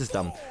 because this is just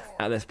dumb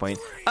at this point.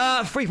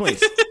 3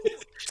 points.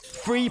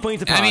 3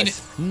 points apart. I mean,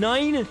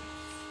 9.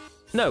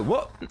 No,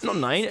 what? Not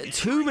 9.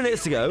 2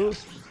 minutes to go.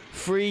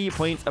 3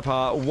 points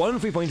apart. 1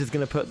 3-pointer is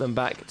going to put them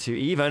back to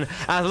even.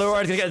 As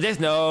Lowrider is going to get this.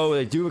 No,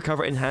 they do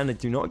recover it in hand. They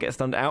do not get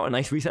stunned out. A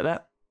nice reset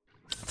there.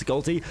 To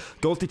Galti.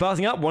 Galti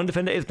passing up. One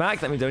defender is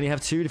back. That means they only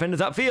have 2 defenders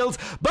upfield.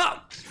 But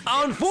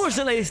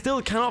unfortunately, they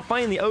still cannot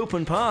find the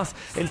open pass.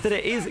 Instead,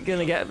 it is going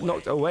to get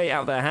knocked away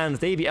out their hands.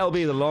 Davey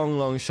LB, the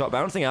long shot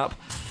bouncing up.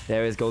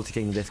 There is Galti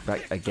taking the disc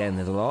back again.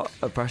 There's a lot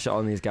of pressure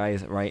on these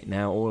guys right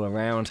now, all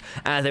around.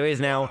 As there is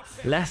now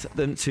less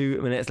than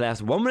 2 minutes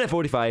left. 1 minute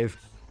 45.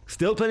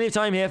 Still plenty of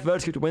time here for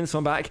Vertigo to win this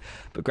one back,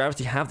 but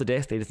Gravity have the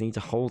disc. They just need to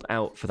hold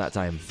out for that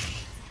time.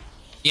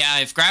 Yeah,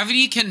 if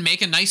Gravity can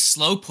make a nice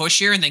slow push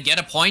here and then get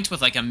a point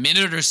with like a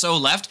minute or so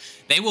left,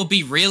 they will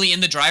be really in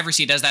the driver's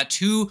seat, as that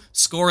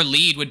 2-score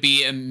lead would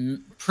be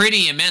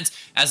pretty immense.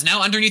 As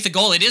now underneath the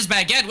goal, it is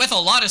Baguette with a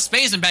lot of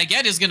space, and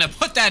Baguette is going to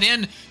put that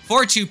in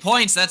for 2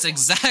 points. That's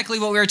exactly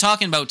what we were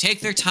talking about. Take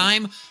their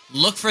time,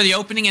 look for the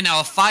opening, and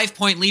now a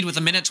 5-point lead with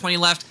a minute 20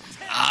 left.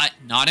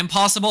 Not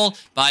impossible,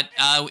 but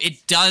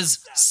it does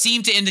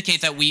seem to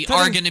indicate that we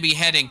are going to be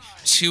heading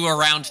to a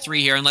round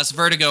 3 here, unless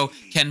Vertigo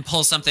can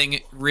pull something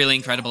really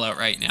incredible out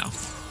right now.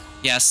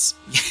 Yes,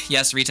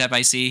 yes, Retep,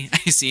 I see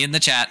in the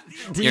chat.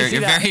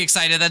 You're very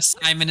excited that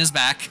Simon is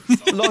back.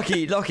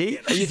 Lockie,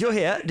 if you're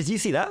here, did you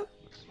see that?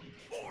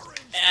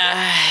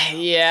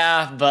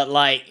 Yeah, but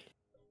like...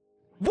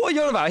 What are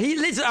you on about? He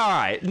literally...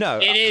 Alright, no.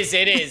 It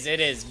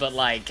is, but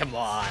like, come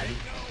on.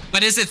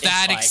 But is it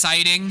that like,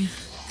 exciting?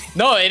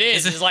 No, it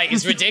is. It's like,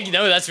 it's ridiculous.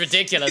 No, that's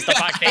ridiculous. The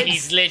fact that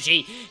he's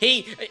literally,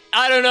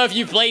 I don't know if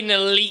you played an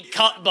Elite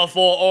Cup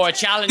before, or a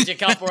Challenger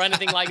Cup, or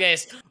anything like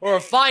this, or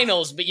a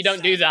Finals, but you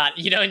don't do that.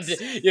 You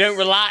don't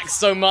relax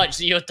so much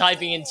that you're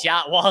typing in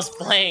chat whilst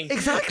playing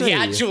the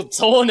actual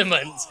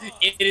tournament.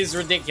 It is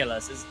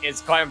ridiculous.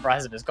 It's quite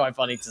impressive. It's quite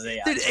funny to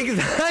see. Dude,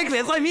 exactly.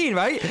 That's what I mean,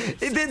 right?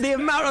 The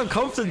amount of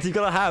confidence you've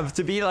got to have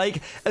to be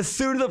like, as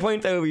soon as the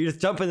point's over, you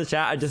just jump in the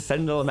chat and just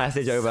send a little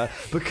message over,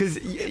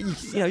 because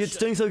you know you're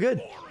just doing so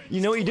good. You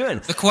know what you're doing.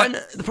 And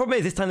the problem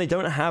is, this time they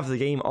don't have the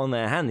game on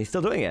their hand. He's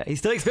still doing it. He's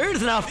still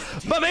experienced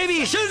enough, but maybe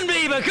he shouldn't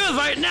be, because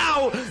right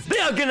now they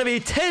are going to be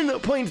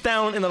 10 points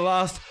down in the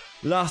last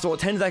 10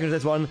 seconds of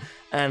this one,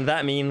 and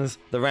that means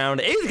the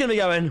round is going to be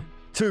going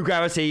to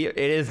Gravity. It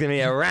is going to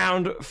be a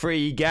round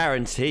 3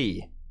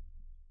 guarantee.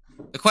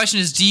 The question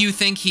is, do you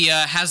think he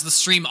has the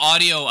stream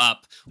audio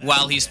up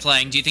while he's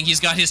playing? Do you think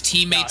he's got his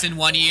teammates in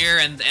one ear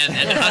and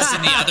us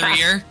in the other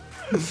ear?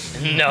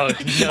 No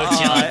chance.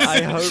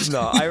 I hope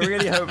not. I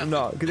really hope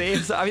not.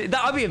 Because I mean,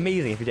 that would be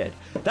amazing if you did.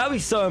 That would be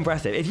so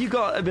impressive. If you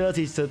got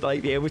abilities to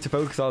like be able to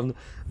focus on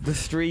the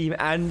stream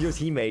and your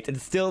teammates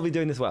and still be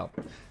doing this well.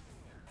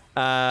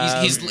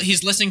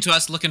 He's listening to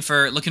us, looking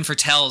for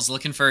tells,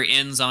 looking for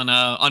ins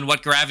on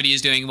what Gravity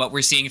is doing, what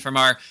we're seeing from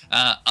our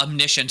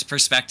omniscient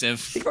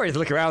perspective. You can probably just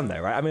look around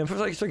there, right? I mean,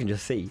 like, so you can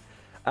just see.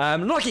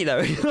 Lucky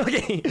though,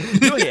 Lucky,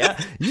 you're here.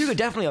 You're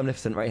definitely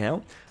omnipotent right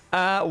now.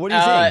 What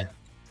are you seeing?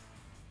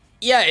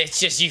 Yeah, it's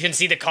just, you can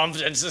see the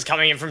confidence that's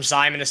coming in from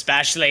Simon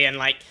especially, and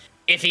like,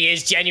 if he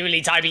is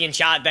genuinely typing in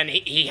chat, then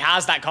he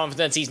has that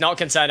confidence. He's not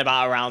concerned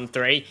about round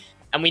 3,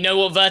 and we know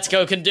what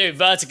Vertigo can do.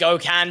 Vertigo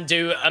can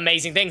do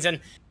amazing things, and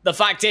the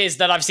fact is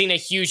that I've seen a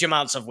huge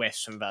amounts of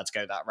whiffs from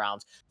Vertigo that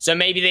round, so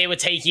maybe they were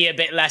taking it a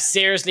bit less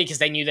seriously because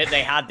they knew that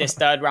they had this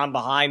 3rd round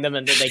behind them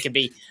and that they could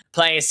be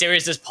playing as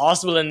serious as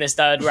possible in this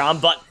 3rd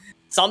round, but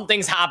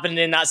something's happened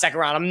in that 2nd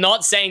round. I'm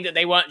not saying that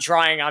they weren't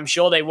trying. I'm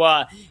sure they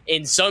were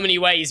in so many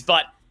ways,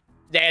 but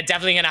they're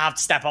definitely going to have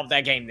to step up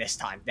their game this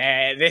time.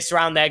 This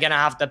round, they're going to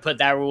have to put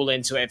their rule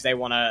into it if they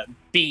want to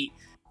beat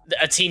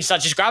a team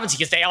such as Gravity,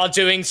 because they are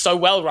doing so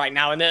well right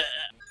now. And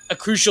a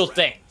crucial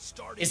thing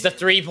is the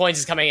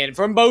 3-pointers coming in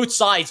from both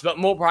sides, but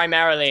more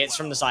primarily it's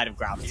from the side of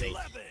Gravity.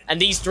 And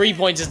these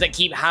 3-pointers that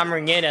keep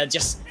hammering in are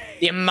just,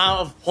 the amount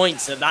of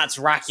points that's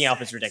racking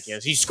up is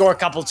ridiculous. You score a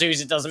couple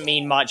 2s, it doesn't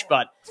mean much,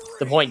 but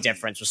the point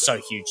difference was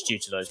so huge due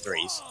to those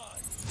 3s.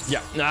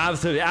 Yeah, no,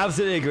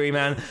 absolutely agree,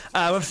 man.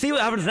 We'll see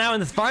what happens now in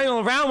this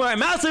final round where it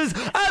matters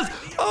as,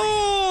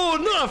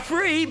 not a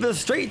 3, but a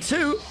straight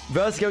 2.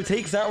 Vertigo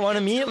takes that one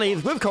immediately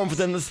with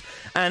confidence,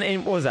 and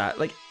in, what was that,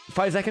 like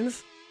 5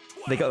 seconds?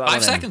 They got that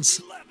 5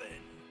 seconds.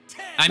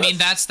 I mean,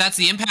 that's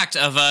the impact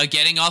of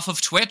getting off of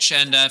Twitch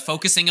and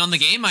focusing on the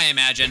game, I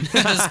imagine.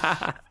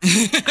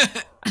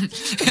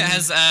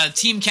 As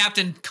team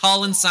captain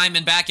Colin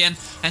Simon back in,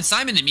 and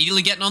Simon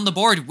immediately getting on the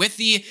board with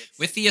the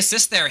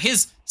assist there.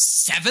 His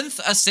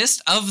 7th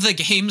assist of the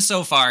game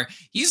so far.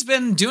 He's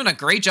been doing a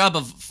great job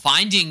of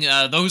finding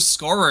those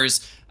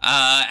scorers,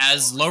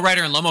 as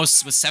Lowrider and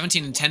Lomos with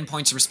 17 and 10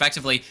 points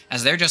respectively,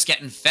 as they're just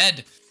getting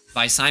fed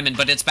by Simon.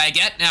 But it's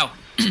Baguette now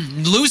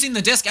losing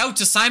the disc out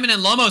to Simon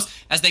and Lomos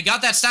as they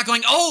got that stack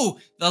going. Oh,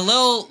 the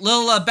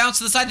little bounce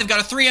to the side. They've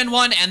got a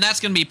 3-on-1, and that's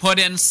going to be put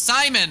in.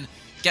 Simon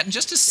getting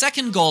just his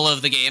 2nd goal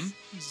of the game.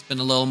 It's been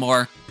a little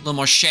more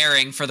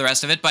sharing for the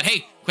rest of it. But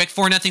hey, quick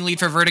 4-0 lead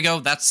for Vertigo.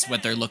 That's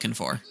what they're looking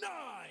for.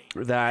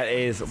 That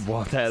is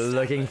what they're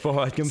looking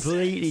for. A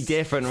completely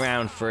different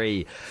round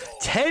 3.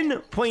 10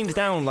 points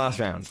down last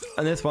round.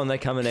 And this one, they're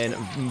coming in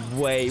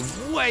way,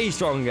 way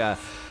stronger.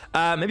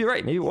 Maybe you're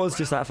right. Maybe it was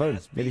just that phone.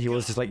 Maybe he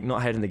was just like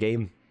not ahead in the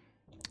game.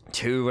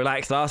 Too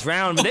relaxed last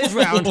round. But this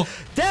round,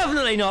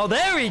 definitely not.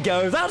 There he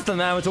goes. That's the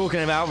man we're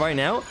talking about right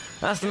now.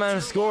 That's the man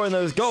scoring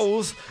those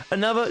goals.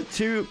 Another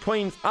 2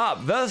 points up.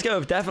 Vertigo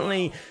have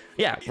definitely,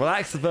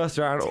 relaxed the first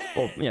round.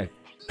 Or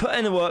put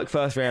in the work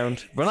first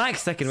round,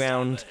 relax 2nd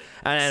round,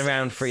 and then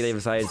round 3 they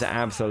decided to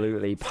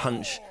absolutely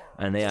punch,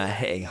 and they are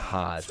hitting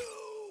hard.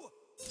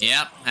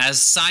 Yeah,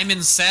 as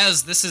Simon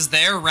says, this is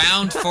their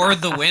round for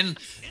the win.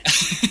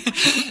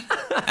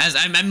 As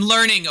I'm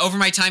learning over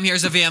my time here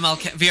as a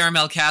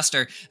VRML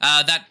caster,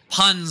 that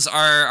puns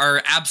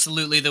are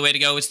absolutely the way to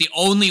go. It's the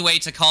only way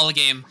to call a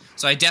game.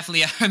 So I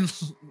definitely am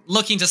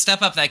looking to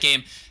step up that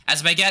game.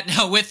 As Baguette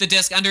now with the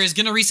disc under is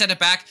going to reset it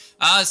back.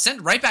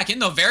 Sent right back in,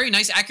 though. Very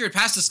nice, accurate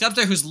pass to Scubs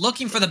there, who's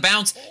looking for the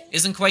bounce.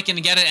 Isn't quite going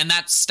to get it, and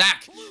that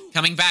stack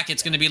coming back.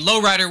 It's going to be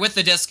Lowrider with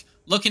the disc,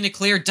 looking to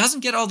clear. Doesn't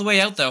get all the way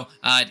out, though.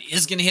 It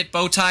is going to hit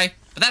Bowtie,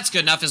 but that's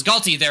good enough, as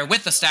Galti there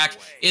with the stack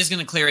is going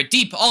to clear it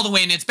deep all the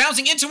way, and it's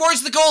bouncing in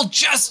towards the goal.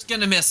 Just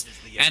going to miss.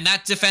 And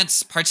that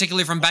defense,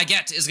 particularly from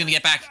Baguette, is going to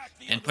get back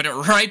and put it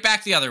right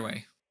back the other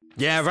way.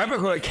 Yeah, right back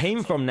where it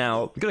came from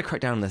now. We've got to crack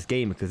down on this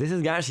game because this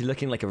is actually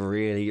looking like a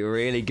really,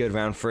 really good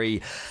round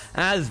 3.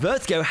 As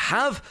Vertigo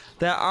have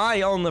their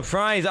eye on the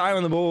prize, eye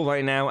on the ball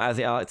right now as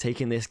they are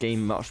taking this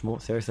game much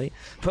more seriously.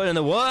 Putting in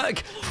the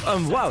work.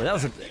 Wow, that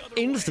was an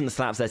instant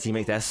slaps their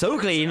teammates there. So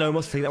clean,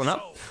 almost take that one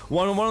up.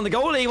 1-on-1 on the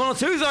goalie,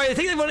 1-on-2, sorry. They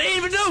take that one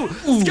in, but no!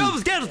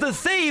 Scubs gets the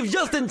save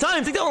just in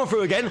time. Take that one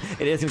through again.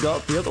 It is going to go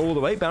upfield all the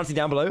way, bouncing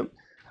down below.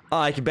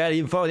 I can barely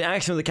even follow the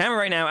action of the camera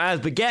right now as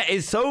Baguette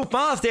is so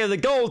fast here. The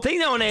goal, taking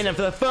that one in, and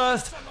for the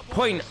first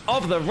point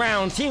of the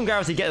round, Team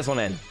Gravity get this one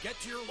in.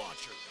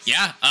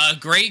 Yeah,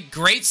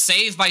 great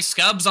save by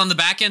Scubs on the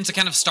back end to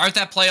kind of start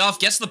that play off.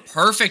 Gets the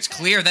perfect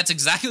clear. That's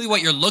exactly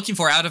what you're looking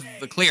for out of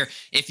the clear.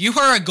 If you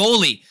are a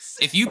goalie,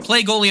 if you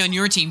play goalie on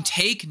your team,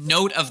 take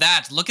note of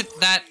that. Look at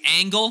that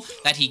angle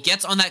that he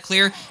gets on that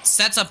clear.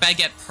 Sets up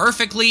Baguette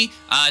perfectly.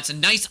 It's a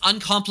nice,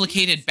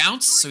 uncomplicated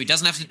bounce, so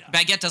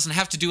Baguette doesn't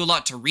have to do a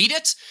lot to read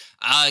it.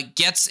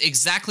 Gets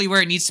exactly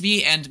where it needs to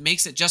be and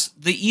makes it just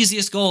the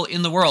easiest goal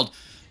in the world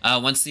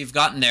once you've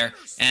gotten there.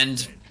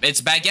 And it's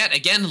Baguette,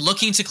 again,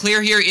 looking to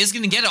clear here, is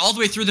going to get it all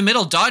the way through the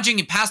middle, dodging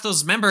and past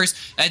those members.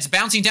 It's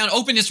bouncing down,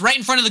 open, it's right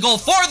in front of the goal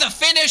for the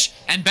finish,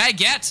 and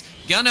Baguette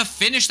gonna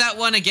finish that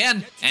one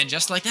again. And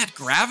just like that,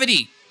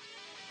 Gravity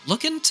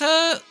looking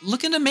to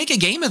make a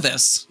game of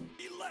this.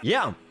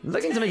 Yeah,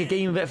 looking to make a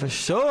game of it for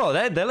sure.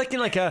 They're looking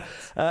like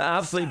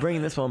absolutely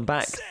bringing this one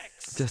back.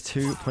 Just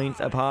 2 points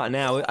apart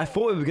now. I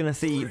thought we were going to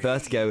see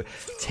Vertigo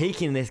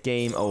taking this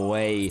game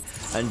away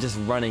and just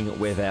running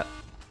with it.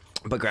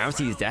 But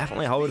Gravity is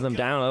definitely holding them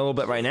down a little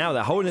bit right now.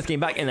 They're holding this game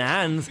back in their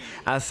hands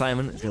as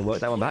Simon is going to work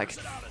that one back.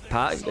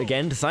 Pat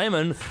again to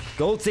Simon.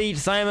 Galti to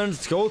Simon.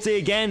 Galti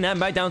again. And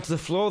back down to the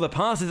floor. The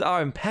passes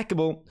are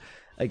impeccable.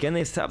 Again,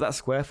 they've set up that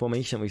square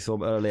formation we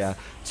saw earlier.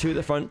 2 at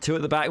the front, 2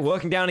 at the back,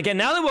 working down again.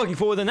 Now they're working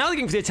forward, and now they're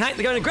going for the attack.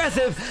 They're going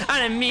aggressive,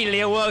 and immediately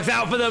it works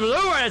out for them.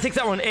 Lowrider takes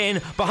that one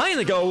in behind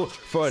the goal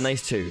for a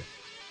nice 2.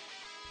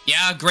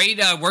 Yeah, great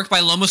work by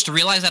Lomos to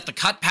realize that the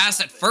cut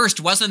pass at first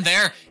wasn't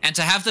there, and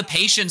to have the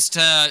patience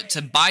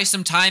to buy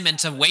some time and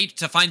to wait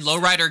to find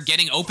Lowrider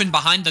getting open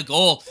behind the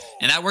goal.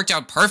 And that worked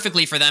out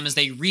perfectly for them as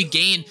they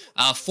regain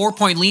a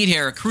 4-point lead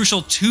here, a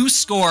crucial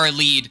 2-score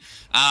lead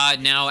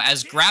now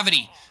as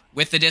Gravity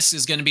with the disc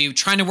is going to be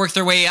trying to work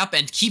their way up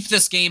and keep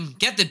this game,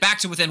 get it back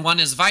to within 1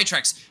 as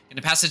Vitrex going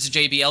to pass it to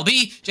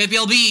JBLB.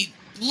 JBLB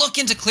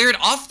looking to clear it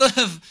off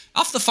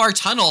the far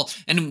tunnel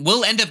and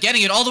will end up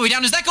getting it all the way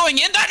down. Is that going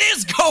in? That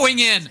is going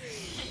in!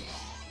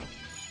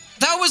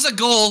 That was a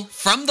goal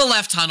from the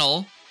left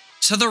tunnel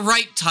to the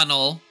right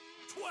tunnel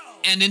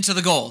and into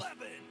the goal.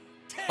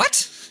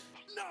 What?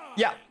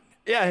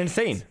 Yeah,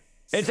 insane.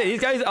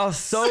 These guys are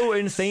so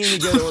insanely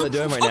good at what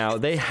they're doing right now.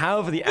 They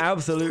have the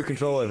absolute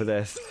control over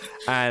this,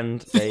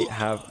 and they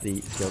have the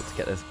skill to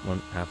get this one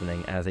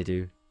happening as they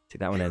do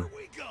take that one in.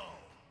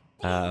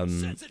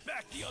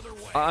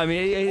 I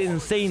mean, it's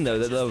insane though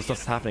that those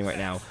stuff's happening right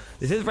now.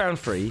 This is round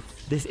 3.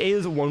 This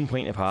is 1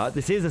 point apart.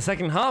 This is the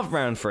second half of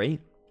round 3.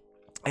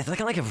 It's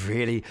looking like a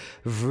really,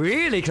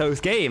 really close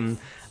game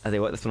as they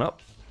work this one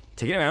up,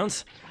 taking it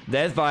around.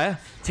 There's Via,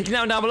 taking that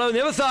one down below on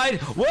the other side,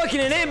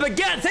 working it in,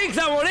 Baguette takes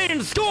that one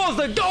in, scores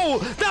the goal!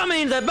 That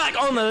means they're back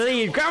on the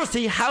lead.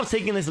 Gravity have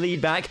taken this lead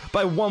back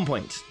by 1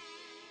 point.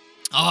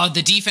 Oh,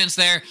 the defense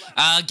there,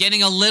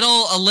 getting a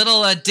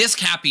little disc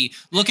happy,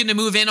 looking to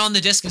move in on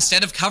the disc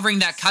instead of covering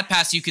that cut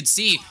pass. You could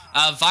see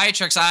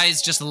Viatrex's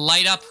eyes just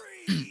light up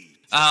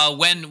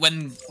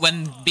when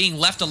being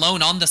left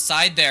alone on the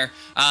side there.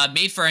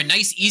 Made for a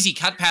nice, easy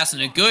cut pass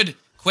and a good,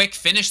 quick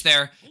finish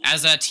there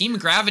as Team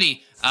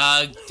Gravity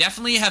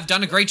definitely have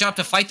done a great job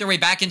to fight their way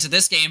back into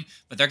this game,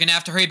 but they're going to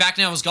have to hurry back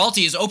now as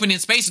Galti is open in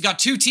space. He's got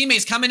 2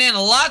 teammates coming in,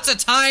 lots of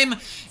time,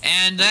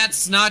 and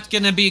that's not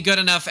going to be good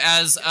enough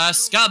as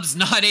Scubs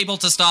not able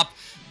to stop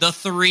the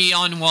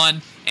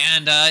 3-on-1,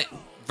 and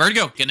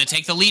Vertigo going to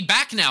take the lead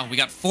back now. We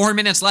got 4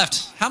 minutes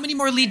left. How many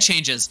more lead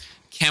changes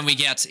can we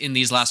get in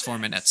these last 4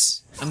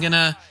 minutes? I'm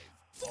gonna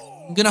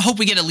hope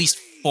we get at least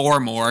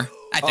 4 more.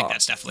 I think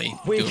that's definitely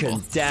We doable.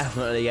 can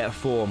definitely get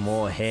 4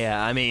 more here.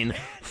 I mean,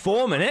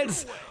 4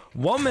 minutes,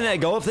 1 minute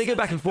ago. If they go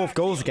back and forth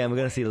goals again, we're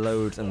going to see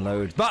loads and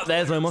loads. But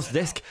there's Lomos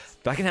disc.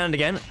 Back in hand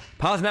again.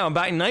 Passing that one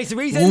back. Nice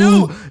reset.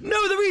 No,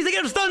 the reset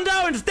gets stunned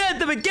out instead.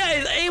 The Baguette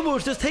is able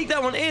to just take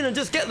that one in and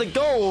just get the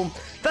goal.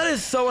 That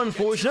is so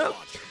unfortunate.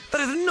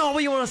 That is not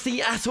what you want to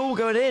see at all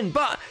going in.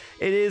 But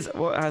it is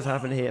what has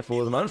happened here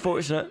for them.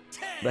 Unfortunate.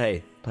 But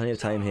hey, Plenty of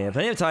time here.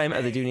 Plenty of time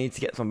as they do need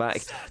to get some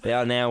back. They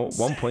are now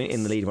 1 point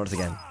in the lead once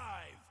again.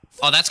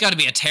 Oh, that's got to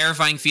be a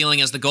terrifying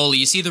feeling as the goalie.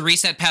 You see the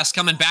reset pass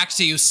coming back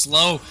to you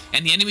slow,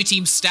 and the enemy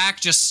team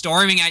stack just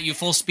storming at you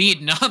full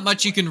speed. Not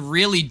much you can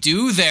really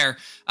do there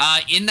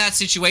in that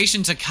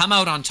situation to come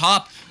out on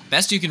top.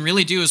 Best you can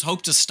really do is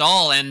hope to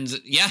stall, and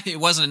yeah, it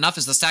wasn't enough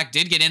as the stack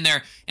did get in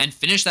there and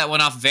finish that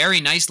one off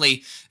very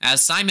nicely.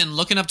 As Simon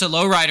looking up to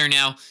Lowrider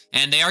now,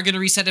 and they are going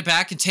to reset it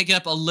back and take it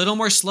up a little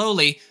more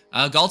slowly.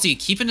 Galti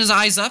keeping his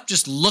eyes up,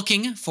 just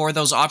looking for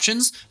those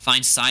options.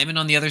 Finds Simon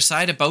on the other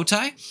side at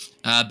Bowtie.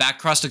 Back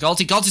across to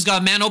Galti. Galti's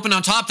got a man open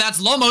on top.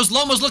 That's Lomos.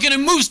 Lomos looking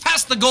and moves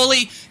past the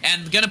goalie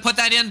and going to put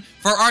that in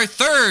for our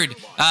third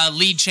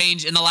lead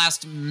change in the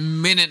last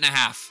minute and a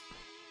half.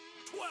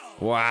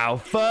 Wow,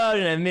 third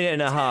in a minute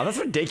and a half. That's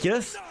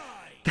ridiculous.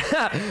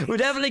 We're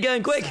definitely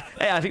going quick.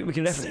 Hey, I think we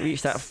can definitely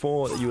reach that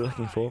 4 that you were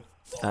looking for.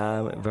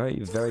 Very,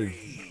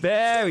 very,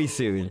 very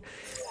soon.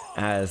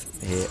 As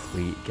here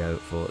we go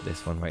for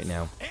this one right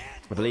now.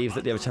 I believe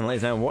that the other channel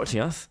is now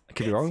watching us. I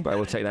could be wrong, but I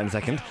will check that in a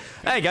second.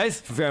 Hey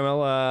guys, from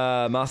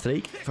VRML Master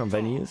League from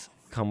Venues.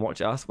 Come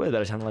watch us. We're the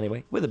better channel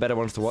anyway. We're the better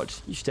ones to watch.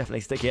 You should definitely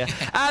stick here.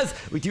 As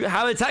we do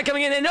have an attack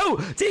coming in. And no!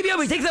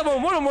 TBOB takes that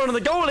one-on-one on the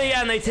goalie,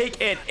 and they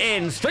take it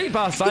in straight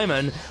past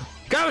Simon.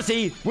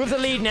 Gravity with the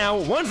lead now.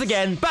 Once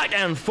again, back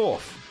and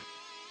forth.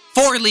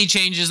 4 lead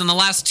changes in the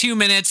last 2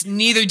 minutes.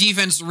 Neither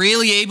defense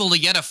really able to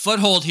get a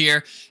foothold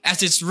here,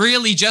 as it's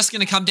really just going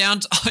to come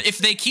down to, if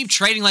they keep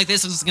trading like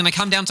this, it's going to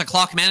come down to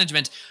clock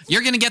management. You're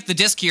going to get the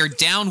disc here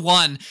down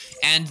 1,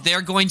 and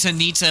they're going to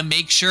need to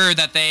make sure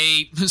that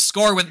they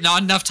score with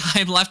not enough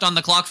time left on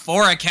the clock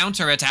for a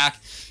counter attack.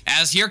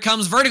 As here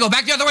comes Vertigo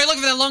back the other way,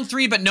 looking for that long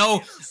 3, but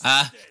no.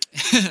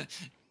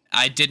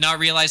 I did not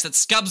realize that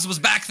Scubs was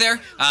back there,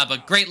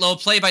 but great low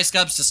play by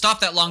Scubs to stop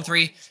that long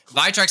 3.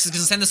 Vitrax is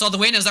going to send this all the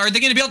way. Are they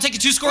going to be able to take a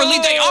 2-score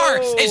lead? They are!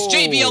 It's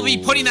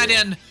JBLB putting that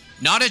in.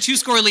 Not a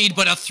 2-score lead,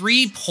 but a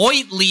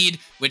 3-point lead,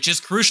 which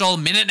is crucial.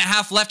 Minute and a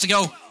half left to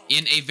go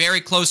in a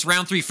very close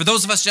round 3. For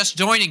those of us just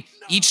joining,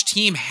 each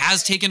team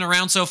has taken a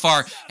round so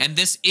far, and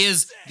this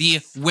is the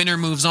winner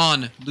moves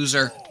on,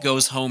 loser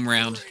goes home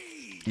round.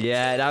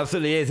 Yeah, it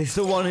absolutely is. It's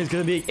the one who's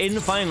going to be in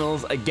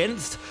finals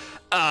against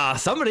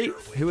somebody.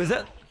 Who is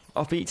it?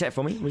 Offbeat tech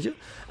for me, would you?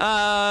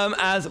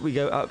 As we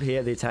go up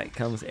here, the attack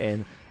comes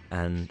in,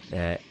 and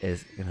there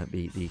is going to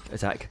be the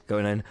attack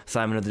going in.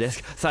 Simon of the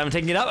disc. Simon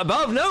taking it up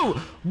above. No!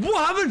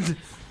 What happened?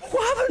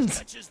 What happened?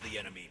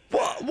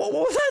 What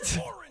was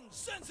that?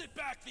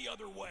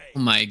 Oh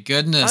my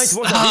goodness.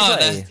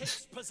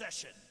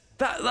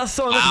 That's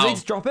so unlucky. Wow.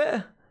 Just drop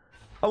it.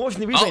 I'm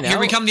watching the replay now. Here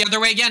we come the other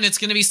way again. It's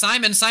going to be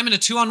Simon. Simon, a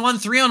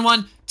 2-on-1,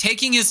 3-on-1,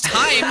 taking his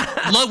time,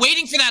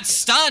 waiting for that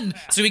stun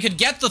so he could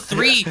get the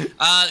 3,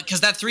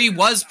 because that 3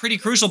 was pretty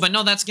crucial. But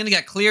no, that's going to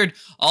get cleared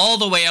all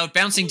the way out,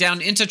 bouncing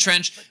down into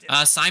Trench.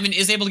 Simon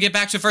is able to get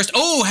back to first.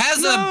 Oh,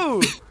 has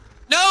no,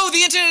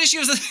 the internet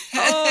issues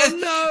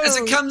as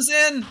it comes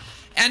in.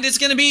 And it's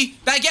going to be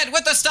Baguette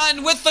with the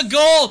stun, with the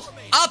goal.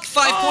 Up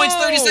 5 points,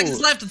 30 seconds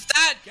left.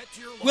 That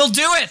will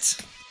do it.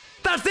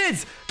 That's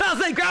it! That's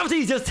it!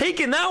 Gravity's just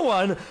taking that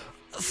one!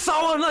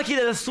 So unlucky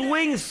that a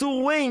swing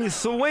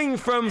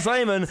from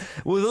Simon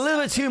was a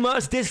little bit too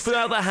much. Disc flew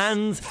out of the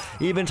hands.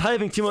 He'd been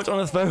typing too much on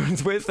his phone,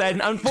 which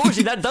then,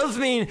 unfortunately, that does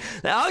mean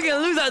they are going to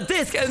lose that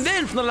disc. And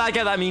then from the lag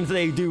out, that means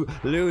they do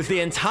lose the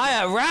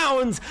entire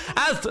round.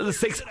 As the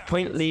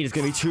 6-point lead is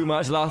going to be too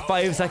much. Last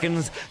 5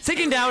 seconds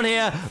ticking down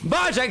here.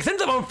 Barjack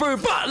sends them on through.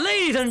 But,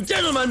 ladies and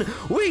gentlemen,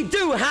 we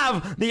do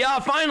have the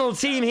final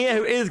team here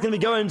who is going to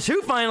be going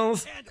to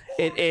finals.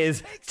 It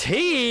is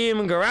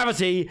Team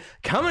Gravity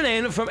coming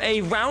in from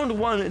a round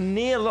 1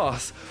 near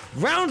loss.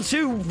 Round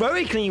 2,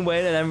 very clean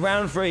win, and then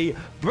round 3,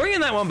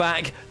 bringing that one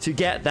back to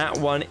get that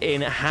one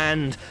in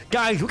hand.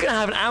 Guys, we're going to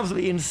have an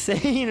absolutely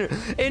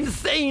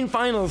insane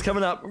finals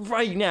coming up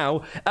right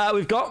now.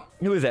 We've got,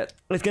 who is it?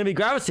 It's going to be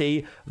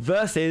Gravity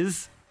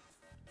versus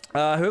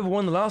whoever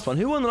won the last one.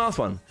 Who won the last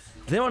one?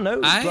 Does anyone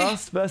know?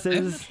 Blast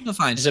versus...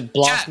 Is it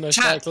Blast most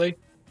likely?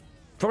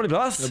 Probably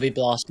Blast. It'll be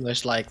Blast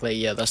most likely.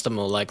 Yeah, that's the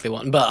more likely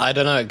one. But I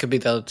don't know. It could be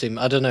the other team.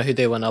 I don't know who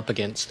they went up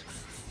against.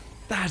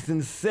 That's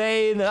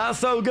insane. That's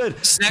so good.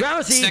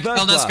 Gravity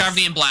versus Blast.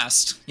 Gravity and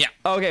Blast. Yeah.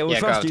 Okay, we'll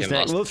trust you,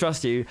 Snake. We'll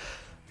trust you.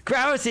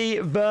 Gravity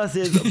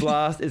versus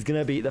Blast is going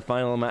to be the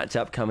final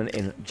matchup coming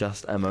in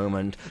just a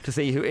moment to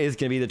see who is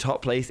going to be the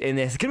top place in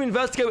this. It could have been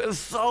Vertigo. It was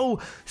so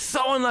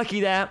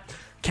unlucky there.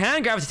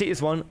 Can Gravity take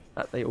this one?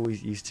 They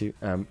always used to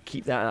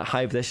keep that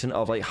high position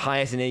of like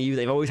highest in AU.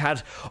 They've always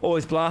had.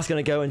 Always Blast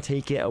going to go and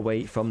take it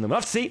away from them. We'll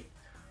have to see.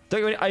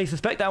 Don't worry, I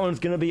suspect that one's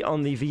going to be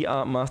on the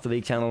VR Master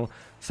League channel.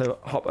 So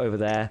hop over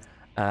there.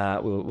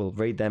 We'll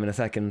raid them in a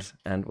second,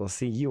 and we'll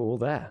see you all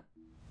there.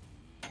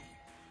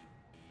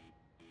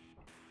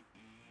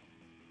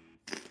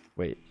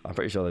 Wait, I'm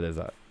pretty sure that is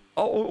that.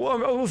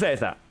 Oh, we'll say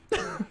it's that.